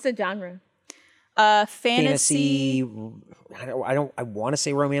 What's the genre? fantasy. I want to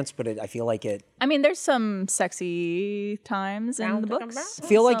say romance, but I feel like it. I mean, there's some sexy times in Round the to come books. back?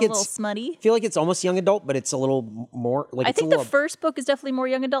 Feel like a little it's- smutty. I feel like it's almost young adult, but it's a little more like. I it's a think the little, first book is definitely more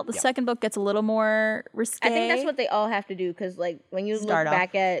young adult. The second book gets a little more risque. I think that's what they all have to do because, like, when you Start look off.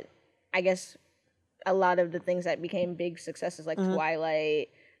 back at, I guess, a lot of the things that became big successes, like Twilight,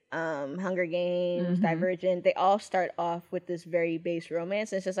 Hunger Games, Divergent, they all start off with this very base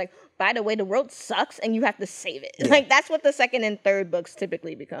romance. And it's just like, by the way, the world sucks and you have to save it. Like, that's what the second and third books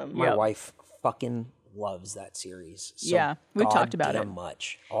typically become. my wife fucking loves that series. So Yeah, we've talked about goddamn it.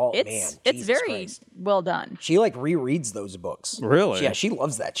 much. Oh man, It's Jesus very Christ. well done. She like rereads those books. Really? Yeah, she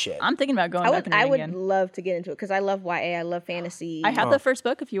loves that shit. I'm thinking about going back and I reading would again. love to get into it because I love YA, I love fantasy. I have the first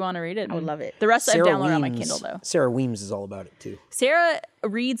book if you want to read it. I would love it. The rest I've Sarah downloaded on my Weems- Kindle though. Sarah Weems is all about it too. Sarah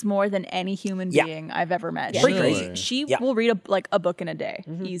reads more than any human Yeah. being I've ever met. Pretty She- crazy. She Yeah. will read a book in a day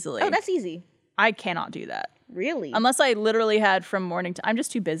easily. Oh, that's easy. I cannot do that Really? unless I literally had from morning to. I'm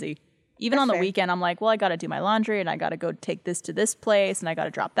just too busy. Even That's on the fair. weekend, I'm like, well, I got to do my laundry and I got to go take this to this place and I got to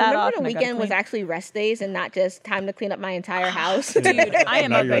drop that off. Remember the and I gotta weekend was clean- actually rest days and not just time to clean up my entire house? Dude, I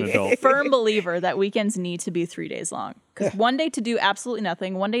am Now a you're an adult. firm believer that weekends need to be 3 days long. Because one day to do absolutely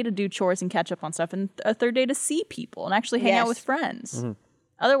nothing, one day to do chores and catch up on stuff, and a third day to see people and actually hang out Yes. with friends.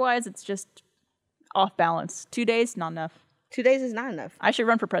 Otherwise, it's just off balance. 2 days, not enough. 2 days is not enough. I should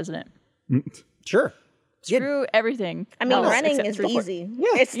run for president. Sure. Screw everything. I mean, else running except is go for it. easy.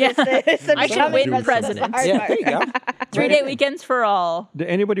 It's the I should becoming win president. president. That's the hard part. There you go. 3 day weekends for all. Did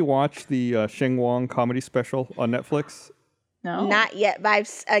anybody watch the Sheng Wong comedy special on Netflix? No. Not yet, but I've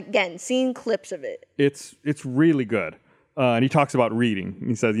again seen clips of it. It's really good. And he talks about reading.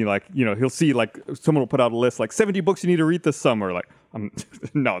 He says, he'll see like someone will put out a list like 70 books you need to read this summer. Like,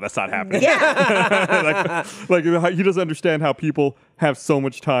 no, that's not happening. Yeah, like he doesn't understand how people have so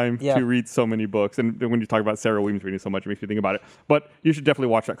much time Yeah. to read so many books. And when you talk about Sarah Williams reading so much, it makes me think about it. But you should definitely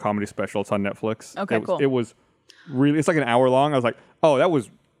watch that comedy special. It's on Netflix. Okay, it was, cool. It was really. It's like an hour long. I was like, oh, that was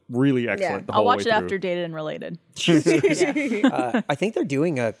really excellent. The I'll whole watch way it through. after Dated and Related. I think they're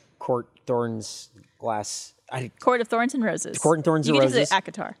doing a Court Thorns Glass. Court of Thorns and Roses. Court of Thorns you and can Roses. just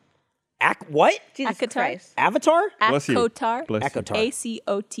say ACOTAR. What? Jesus Akatar. Christ. Avatar? Bless you. ACOTAR. Bless you. ACOTAR.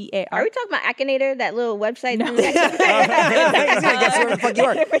 ACOTAR. Are we talking about Akinator, that little website? I guess where the fuck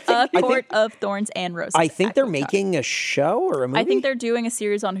you are. Court of Thorns and Roses. I think they're ACOTAR. making a show or a movie. I think they're doing a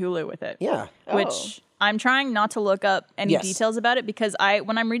series on Hulu with it. Yeah. Which I'm trying not to look up any Yes. details about it because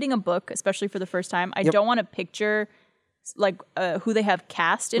when I'm reading a book, especially for the first time, I don't want to picture like who they have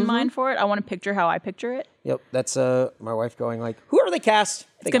cast in mind for it. I want to picture how I picture it. Yep. That's my wife going like, who are they cast?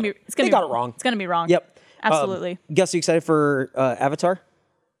 They got it wrong. It's gonna be wrong. Yep. Absolutely. Gus, you excited for Avatar?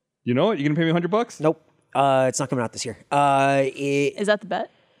 You know what? You gonna pay me $100? Nope. It's not coming out this year. Is that the bet?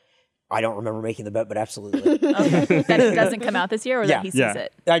 I don't remember making the bet, but absolutely. That it doesn't come out this year, or that he sees Yeah.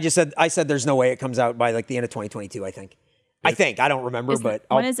 it? I said there's no way it comes out by like the end of 2022. I think. I don't remember, but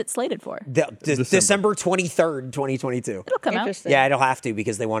When is it slated for? December 23rd, 2022. It'll come out. Interesting. Yeah, it'll have to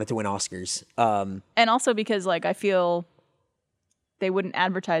because they wanted to win Oscars. And also because like I feel they wouldn't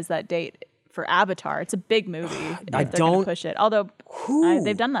advertise that date for Avatar. It's a big movie. They're don't- gonna push it. Although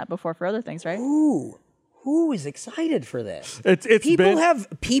they've done that before for other things, right? Who is excited for this? It's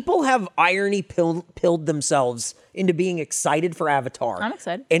People have irony pilled themselves into being excited for Avatar. I'm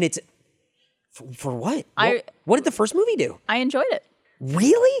excited. And it's for what? I- what did the first movie do? I enjoyed it.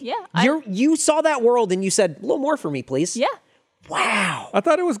 Really? Yeah, You saw that world and you said a little more for me, please. Yeah, Wow. I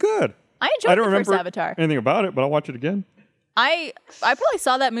thought it was good. I enjoyed I don't the first remember Avatar. anything about it, but I'll watch it again. I probably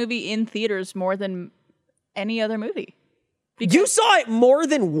saw that movie in theaters more than any other movie. You saw it more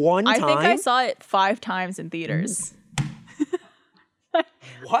than one time? I think I saw it 5 times in theaters.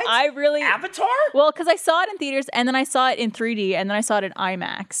 What? I really Avatar? Well, because I saw it in theaters, and then I saw it in 3D, and then I saw it in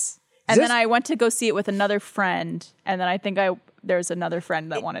IMAX, and then I went to go see it with another friend, and then I think there's another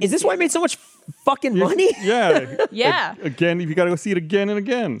friend that wanted. Is this why it made so much fucking money? Yeah. Yeah. Again, you got to go see it again and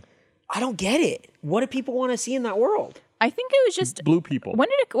again. I don't get it. What do people want to see in that world? I think it was just Blue people.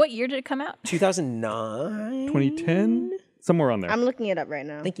 What year did it come out? 2009? 2010? Somewhere on there. I'm looking it up right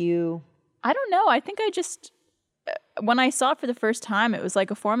now. Thank you. I don't know. I think I just when I saw it for the first time, it was like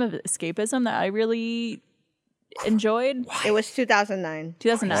a form of escapism that I really enjoyed. It was 2009.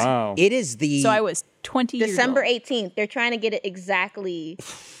 2009. Wow. It is the... So I was 20 December years old. 18th. They're trying to get it exactly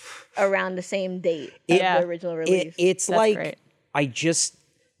around the same date Yeah. as the original release. It's That's like... great. I just...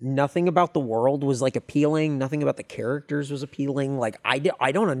 Nothing about the world was like appealing. Nothing about the characters was appealing. Like I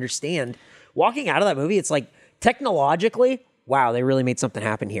don't understand. Walking out of that movie, it's like technologically, wow, they really made something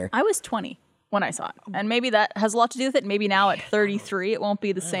happen here. I was 20 when I saw it. And maybe that has a lot to do with it. Maybe now at 33, it won't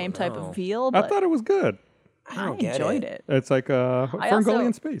be the same type of feel, I but thought it was good. I enjoyed it. It's like Ferngully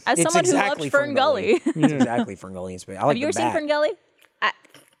in space. As It's someone exactly who loved Ferngully. It's exactly Ferngully in space. I like Have you ever the seen bat. Ferngully?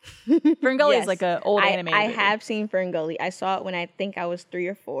 Ferngully Yes. is like an old anime. I movie. have seen Ferngully. I saw it when I think I was 3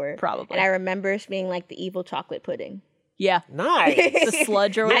 or 4. Probably. And I remember it being like the evil chocolate pudding. Yeah. Nice. The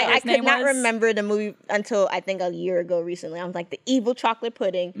sludge or whatever I his could name not was. remember the movie until I think a year ago recently. I was like, the evil chocolate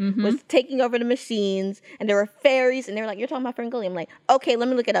pudding Mm-hmm. was taking over the machines, and there were fairies, and they were like, "You're talking about Ferngully." I'm like, "Okay, let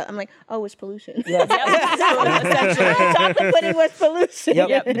me look it up." I'm like, "Oh, it's pollution." Essentially. Chocolate pudding was pollution. Yep.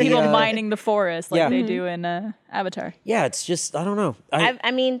 Yep, people Yeah. mining the forest like Yeah. they do in Avatar. Yeah, it's just, I don't know.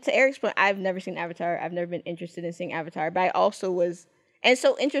 I mean, to Eric's point, I've never seen Avatar. I've never been interested in seeing Avatar, but I also was, and it's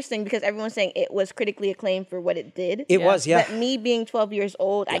so interesting because everyone's saying it was critically acclaimed for what it did. It was, yeah. But me being 12 years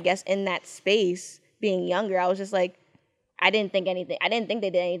old, I guess in that space, being younger, I was just like, I didn't think they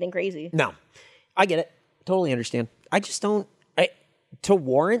did anything crazy. No, I get it. Totally understand. I just don't. To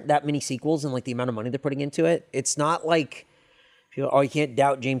warrant that many sequels and like the amount of money they're putting into it, it's not like, you can't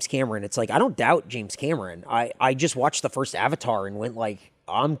doubt James Cameron. It's like, I don't doubt James Cameron. I just watched the first Avatar and went like,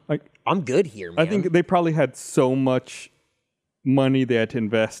 I'm good here, man. I think they probably had so much money they had to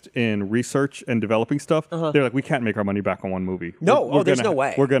invest in research and developing stuff. They're like, we can't make our money back on one movie. No, there's no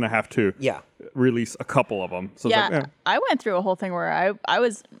way. We're gonna have to Yeah. release a couple of them. So Yeah, it's like, I went through a whole thing where I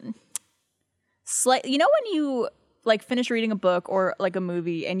was when you like finish reading a book or like a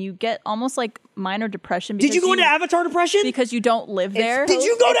movie and you get almost like minor depression. Did you go into Avatar depression? Because you don't live there. Did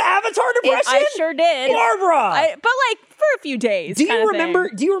you go to Avatar depression? I sure did, Barbara. but like for a few days. Do kind you of remember?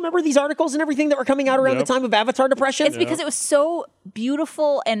 thing. Do you remember these articles and everything that were coming out around Yep. the time of Avatar depression? It's because it was so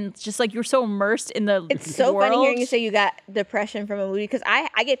beautiful and just like you're so immersed in the It's so world. funny hearing you say you got depression from a movie because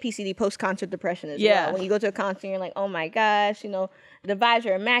I get PCD post-concert depression as Yeah. well. When you go to a concert, you're like, oh my gosh, the vibes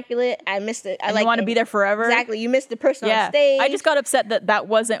are immaculate. I missed it. And you want to be there forever. Exactly. You missed the person Yeah, on stage. I just got upset that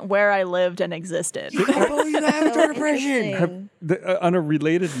wasn't where I lived and existed. Oh, you got Avatar depression. on a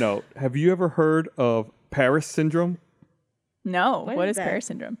related note, have you ever heard of Paris syndrome? No, what is is that? Paris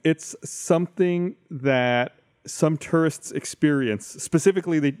syndrome? It's something that some tourists experience.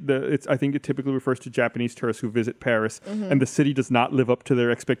 Specifically, I think it typically refers to Japanese tourists who visit Paris, and the city does not live up to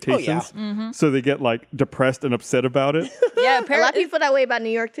their expectations. So they get like depressed and upset about it. Yeah, a lot of people feel that way about New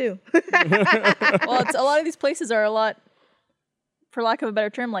York too. Well, a lot of these places are a lot, for lack of a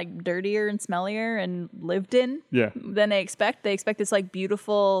better term, like dirtier and smellier and lived in Yeah. than they expect. They expect this like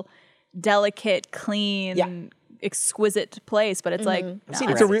beautiful, delicate, clean, Yeah. exquisite place, but it's like seen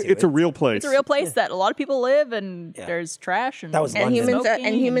no, it. It's a real place. it's a real place that a lot of people live, and there's trash and That was and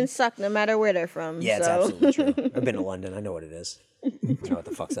London. humans suck no matter where they're from. Yeah, it's so. absolutely true. I've been to London. I know what it is. I know what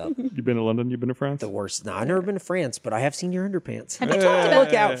the fuck's up. You've been to London? You've been to France? The worst. No, I've never been to France, but I have seen your underpants. Have you talked about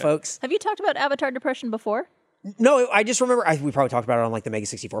Look out, folks. Have you talked about Avatar depression before? No, I just remember, we probably talked about it on like the Mega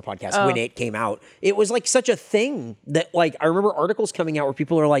 64 podcast when it came out. It was like such a thing that like, I remember articles coming out where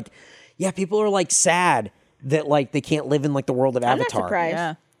people are like, people are like sad that like they can't live in like the world of I'm not Avatar. surprised.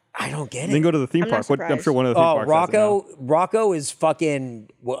 Yeah. I don't get Then it. go to the theme I'm not park. I'm surprised. sure one of the theme Oh, parks has it now. Rocco is fucking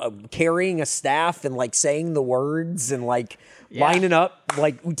carrying a staff and like saying the words and like lining up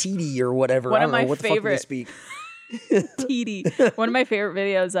like Utidi or whatever. One I of don't know my what the fuck do they favorite- speak. TD. One of my favorite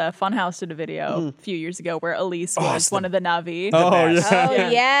videos, Funhouse did a video a few years ago where Elise was it's one of the Navi. Oh, best. yeah. Oh, Yeah. Oh,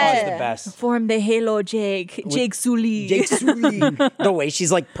 it's yeah. the best. Form the Halo Jake Sully. Jake Sully. The way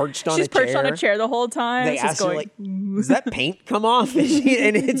she's like perched on She's a chair. perched on a chair the whole time. They She's ask her going, like, does that paint come off?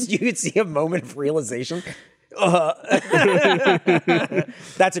 And it's you could see a moment of realization.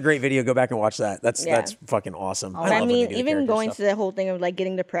 That's a great video. Go back and watch that. That's fucking awesome. I love mean, when they do the even character going stuff. to the whole thing of like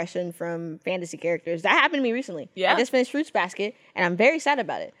getting depression from fantasy characters, that happened to me recently. Yeah. I just finished Fruits Basket, and I'm very sad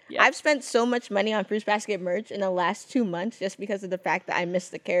about it. Yeah. I've spent so much money on Fruits Basket merch in the last 2 months just because of the fact that I miss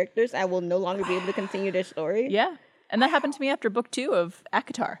the characters. I will no longer be able to continue their story. Yeah. And that happened to me after book 2 of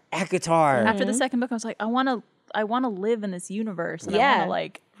ACOTAR. ACOTAR. After the second book, I was like, I want to live in this universe. And Yeah. I want to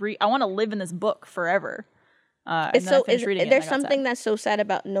like I want to live in this book forever. It's so there's something that's so sad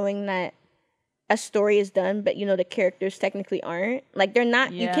about knowing that a story is done, but the characters technically aren't. Like they're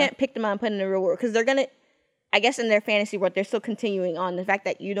not. You Yeah. can't pick them out and put in the real world because they're gonna. I guess in their fantasy world, they're still continuing on. The fact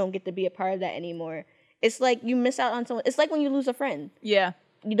that you don't get to be a part of that anymore, it's like you miss out on someone. It's like when you lose a friend. Yeah.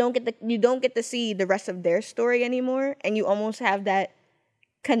 You don't get to see the rest of their story anymore, and you almost have that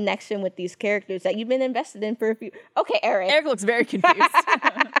connection with these characters that you've been invested in for a few. Okay, Eric. Eric looks very confused.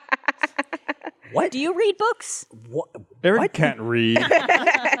 What? Do you read books? What? Eric can't read.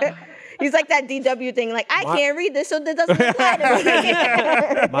 He's like that DW thing. Like I can't read this, so that doesn't apply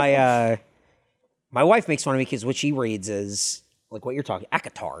to me. My wife makes fun of me because what she reads is like what you're talking,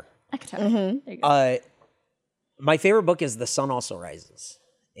 ACOTAR. ACOTAR. Mm-hmm. There you go. My favorite book is The Sun Also Rises,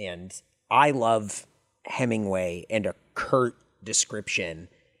 and I love Hemingway and a curt description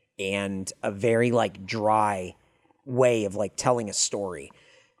and a very like dry way of like telling a story.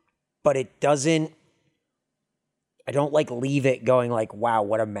 But it doesn't, I don't like leave it going like, wow,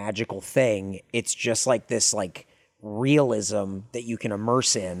 what a magical thing. It's just like this like realism that you can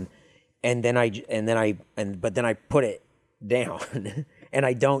immerse in. And then but then I put it down and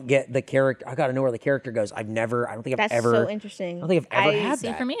I don't get the character. I got to know where the character goes. I don't think I've That's ever. so interesting. I don't think I've ever had See,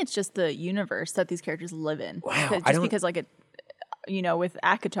 that. for me, it's just the universe that these characters live in. Wow, Because like with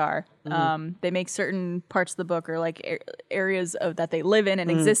ACOTAR, they make certain parts of the book or like areas of that they live in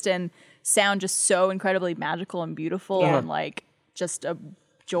and exist in sound just so incredibly magical and beautiful and like just a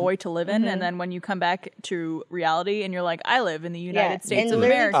joy to live in. And then when you come back to reality and you're like, I live in the United States and of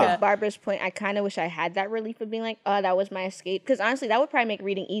literally America. to Barbara's point, I kind of wish I had that relief of being like, oh, that was my escape. Because honestly, that would probably make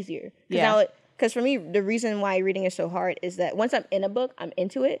reading easier. Because for me, the reason why reading is so hard is that once I'm in a book, I'm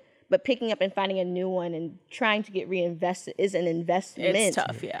into it. But picking up and finding a new one and trying to get reinvested is an investment. It's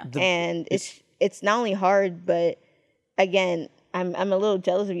tough, yeah. And it's not only hard, but again, I'm a little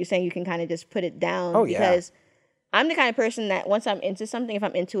jealous of you saying you can kind of just put it down. Oh, yeah. Because I'm the kind of person that once I'm into something, if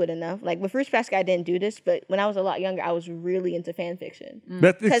I'm into it enough, like with Fruits Basket, I didn't do this, but when I was a lot younger, I was really into fan fiction.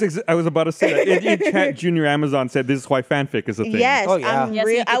 I was about to say that. In chat, Junior Amazon said this is why fanfic is a thing. Yes, Oh, yeah. I'm Yes,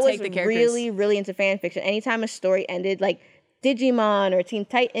 you could I was take the characters. really, really into fan fiction. Anytime a story ended, like Digimon or Teen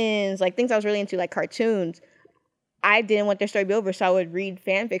Titans, like things I was really into, like cartoons, I didn't want their story to be over, so I would read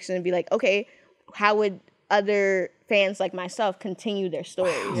fan fiction and be like, okay, how would other fans like myself continue their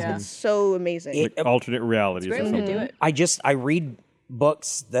stories? Yeah. It's so amazing. Like alternate realities. Great or way to something. do it. I read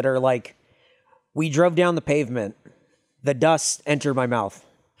books that are like, we drove down the pavement, the dust entered my mouth,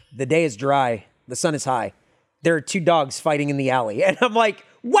 the day is dry, the sun is high, there are two dogs fighting in the alley. And I'm like,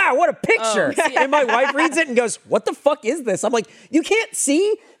 wow, what a picture. And my wife reads it and goes, what the fuck is this? I'm like, you can't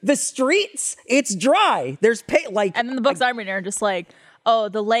see the streets? It's dry. There's like. And then the books I'm reading are just like, oh,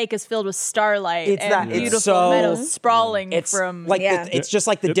 the lake is filled with starlight It's and that- it's beautiful so- meadows sprawling It's from like Yeah. it's just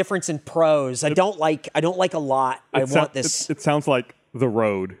like the difference in prose. I don't like a lot. I want this. It sounds like The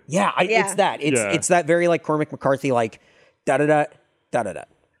Road. Yeah, Yeah. it's that. Yeah. It's that very like Cormac McCarthy, like da da da da da da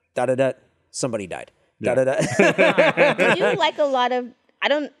da da da. Somebody died. Da da da. Did you like a lot of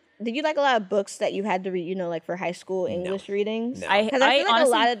Did you like a lot of books that you had to read, like for high school English readings? I- Because I feel like a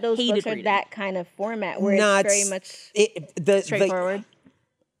honestly lot of those hated books are reading. that kind of format where Nah, it's very much straightforward.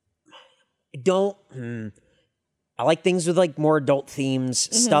 I like things with like more adult themes.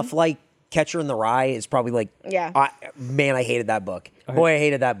 Stuff like Catcher in the Rye is probably like. Yeah. I hated that book. Boy, I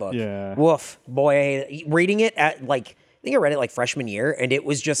hated that book. Yeah. Woof. Boy, I hated it. Reading it at like I think I read it like freshman year, and it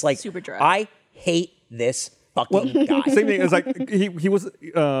was just like Super dry. I hate this fucking guy. Same thing. It's like he was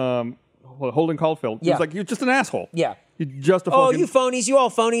Holden Caulfield. He Yeah. was like, you're just an asshole. Yeah. You're just a Oh, fucking... you phonies, you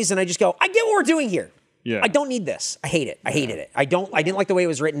all phonies, and I just go, I get what we're doing here. Yeah. I don't need this. I hate it. I hated it. I didn't like the way it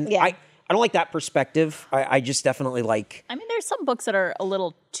was written. Yeah. I don't like that perspective. I just definitely like. I mean, there's some books that are a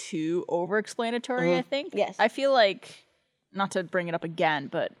little too over-explanatory, I think. Yes. I feel like, not to bring it up again,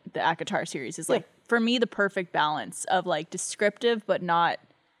 but the ACOTAR series is like, for me, the perfect balance of like descriptive, but not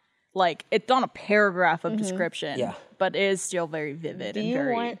like, it's not a paragraph of description, Yeah. but it is still very vivid Do and you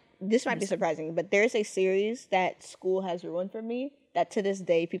very... want? This might be surprising, but there's a series that school has ruined for me that to this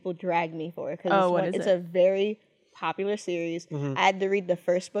day people drag me for because Oh, what is it's it? a very popular series. I had to read the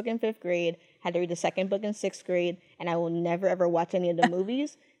first book in 5th grade, had to read the second book in 6th grade, and I will never ever watch any of the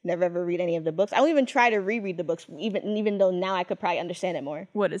movies, never ever read any of the books. I won't even try to reread the books, even though now I could probably understand it more.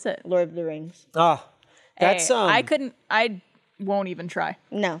 What is it? Lord of the Rings. That's I won't even try.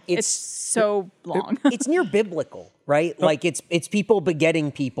 No. It's so long. It's near biblical, right? Like it's people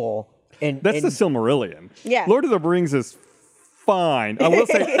begetting people, and That's the Silmarillion. Yeah. Lord of the Rings is fine. I will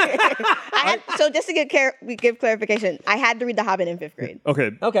say. So just to give clarification, I had to read The Hobbit in 5th grade.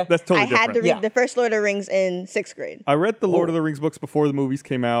 Okay. Okay. That's totally I different. had to read Yeah. the first Lord of the Rings in 6th grade. I read the Lord of the Rings books before the movies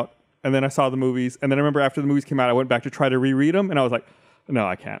came out, and then I saw the movies, and then I remember after the movies came out, I went back to try to reread them, and I was like, no,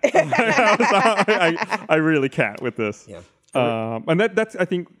 I can't. I really can't with this. Yeah. And that's, I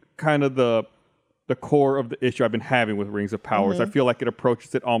think, kind of the core of the issue I've been having with Rings of Power. I feel like it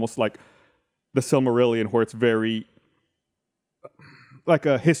approaches it almost like the Silmarillion, where it's very like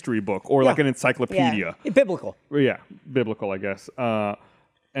a history book or like an encyclopedia. biblical. Yeah, biblical, I guess.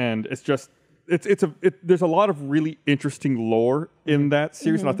 And it's just there's a lot of really interesting lore in that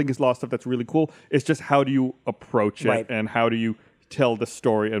series, and I think it's a lot of stuff that's really cool. It's just how do you approach it, Right. and how do you tell the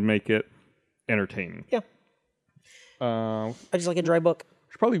story and make it entertaining. Yeah. I just like a dry book.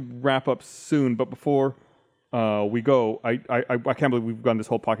 Should probably wrap up soon, but before we go, I can't believe we've gone this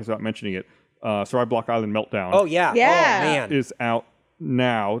whole podcast without mentioning it. Survive Block Island Meltdown. Oh yeah. Yeah. Oh man. Is out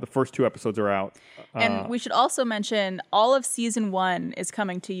now. The first 2 episodes are out. And we should also mention all of season 1 is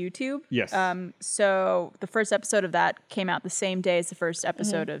coming to YouTube. Yes. So the first episode of that came out the same day as the first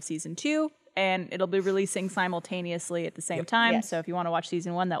episode of season 2, and it'll be releasing simultaneously at the same time. Yes. So if you want to watch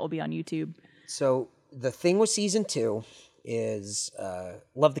season 1, that will be on YouTube. So the thing with season 2 is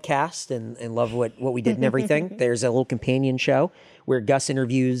love the cast and love what we did and everything. There's a little companion show where Gus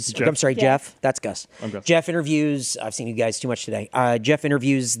interviews. Jeff. I'm sorry, Jeff. That's Gus. I'm Gus. Jeff interviews. I've seen you guys too much today. Jeff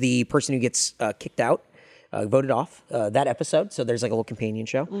interviews the person who gets kicked out, voted off. That episode. So there's like a little companion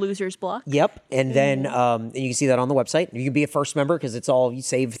show. Losers Block. Yep. And then and you can see that on the website. You can be a first member because it's all you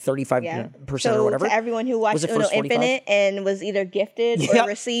save 35% So or whatever. to everyone who Was watched it Uno first 45? Infinite and was either gifted Yep. or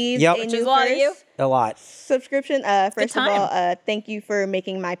received Yep. a Which new is a lot of you. A lot. subscription, first of time. all, thank you for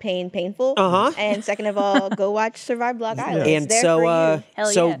making my pain painful. And second of all, go watch Survive Block Island. It's And there so, for you. Hell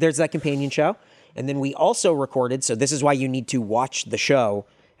so yeah. there's that companion show, and then we also recorded. So this is why you need to watch the show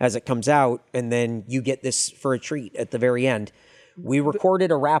as it comes out, and then you get this for a treat at the very end. We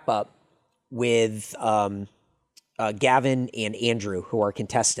recorded a wrap up with Gavin and Andrew, who are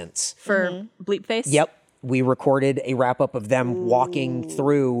contestants. For Bleep Face. Yep, we recorded a wrap up of them walking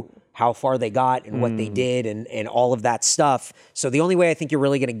through how far they got and what they did and all of that stuff. So the only way I think you're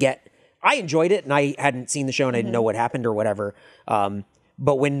really going to get, I enjoyed it and I hadn't seen the show and I didn't know what happened or whatever.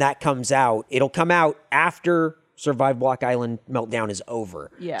 But when that comes out, it'll come out after Survive Block Island Meltdown is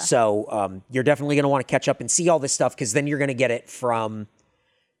over. Yeah. So you're definitely going to want to catch up and see all this stuff because then you're going to get it from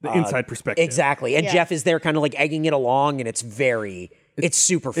The inside perspective. exactly. And Yeah. Jeff is there kind of like egging it along and it's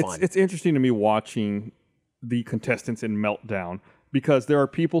super fun. It's interesting to me watching the contestants in Meltdown because there are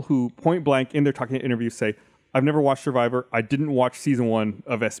people who point blank in their talking interviews say, I've never watched Survivor. I didn't watch season 1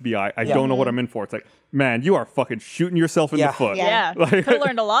 of SBI. I don't know what I'm in for. It's like, man, you are fucking shooting yourself in the foot. Yeah. Could have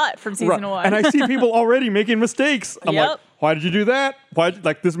learned a lot from season 1. And I see people already making mistakes. I'm like, Yep. why did you do that?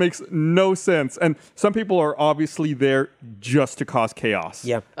 Like, this makes no sense. And some people are obviously there just to cause chaos.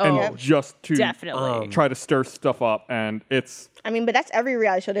 Yeah. And Oh, just to definitely. try to stir stuff up. And it's... I mean, but that's every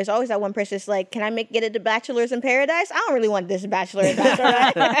reality show. There's always that one person that's like, can I get it to Bachelors in Paradise? I don't really want this Bachelor in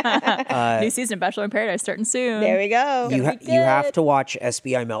Bachelorette. New season of Bachelor in Paradise starting soon. There we go. You have to watch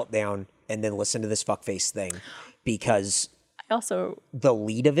SBI Meltdown and then listen to this fuckface thing because I also the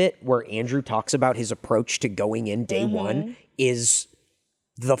lead of it, where Andrew talks about his approach to going in day one, is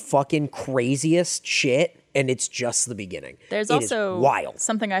the fucking craziest shit. And it's just the beginning. There's It is also wild.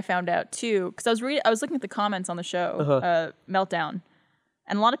 something I found out too because I was looking at the comments on the show Meltdown,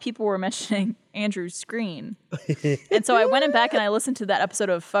 and a lot of people were mentioning Andrew's screen, and so I went back and I listened to that episode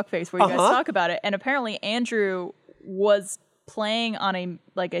of Fuckface where you guys talk about it, and apparently Andrew was playing on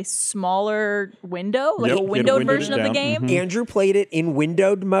a smaller window, like Yep, a he had a windowed window version of the down. game. Andrew played it in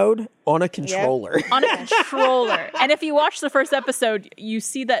windowed mode on a controller. On a controller. And if you watch the first episode, you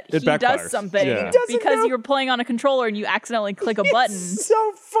see that It he backfires. does something Yeah. He doesn't because know. you were playing on a controller and you accidentally click a button. It's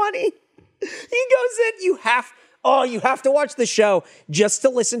so funny. He goes in, you have to watch the show just to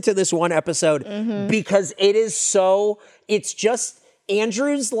listen to this one episode because it's just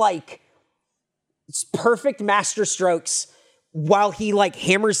Andrew's like perfect master strokes while he like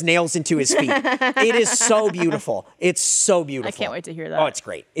hammers nails into his feet. It is so beautiful. It's so beautiful. I can't wait to hear that. Oh, it's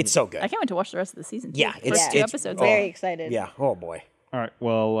great. It's so good. I can't wait to watch the rest of the season. Too. Yeah, First two it's episodes. Very excited. Yeah. Oh boy. All right.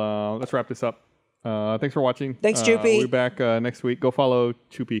 Well, let's wrap this up. Thanks for watching. Thanks, Choopy. We'll be back next week. Go follow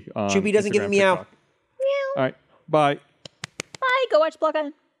Choopy on Choopy doesn't give a Instagram, meow. TikTok. All right. Bye. Bye. Go watch Block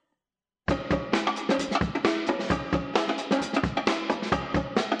On.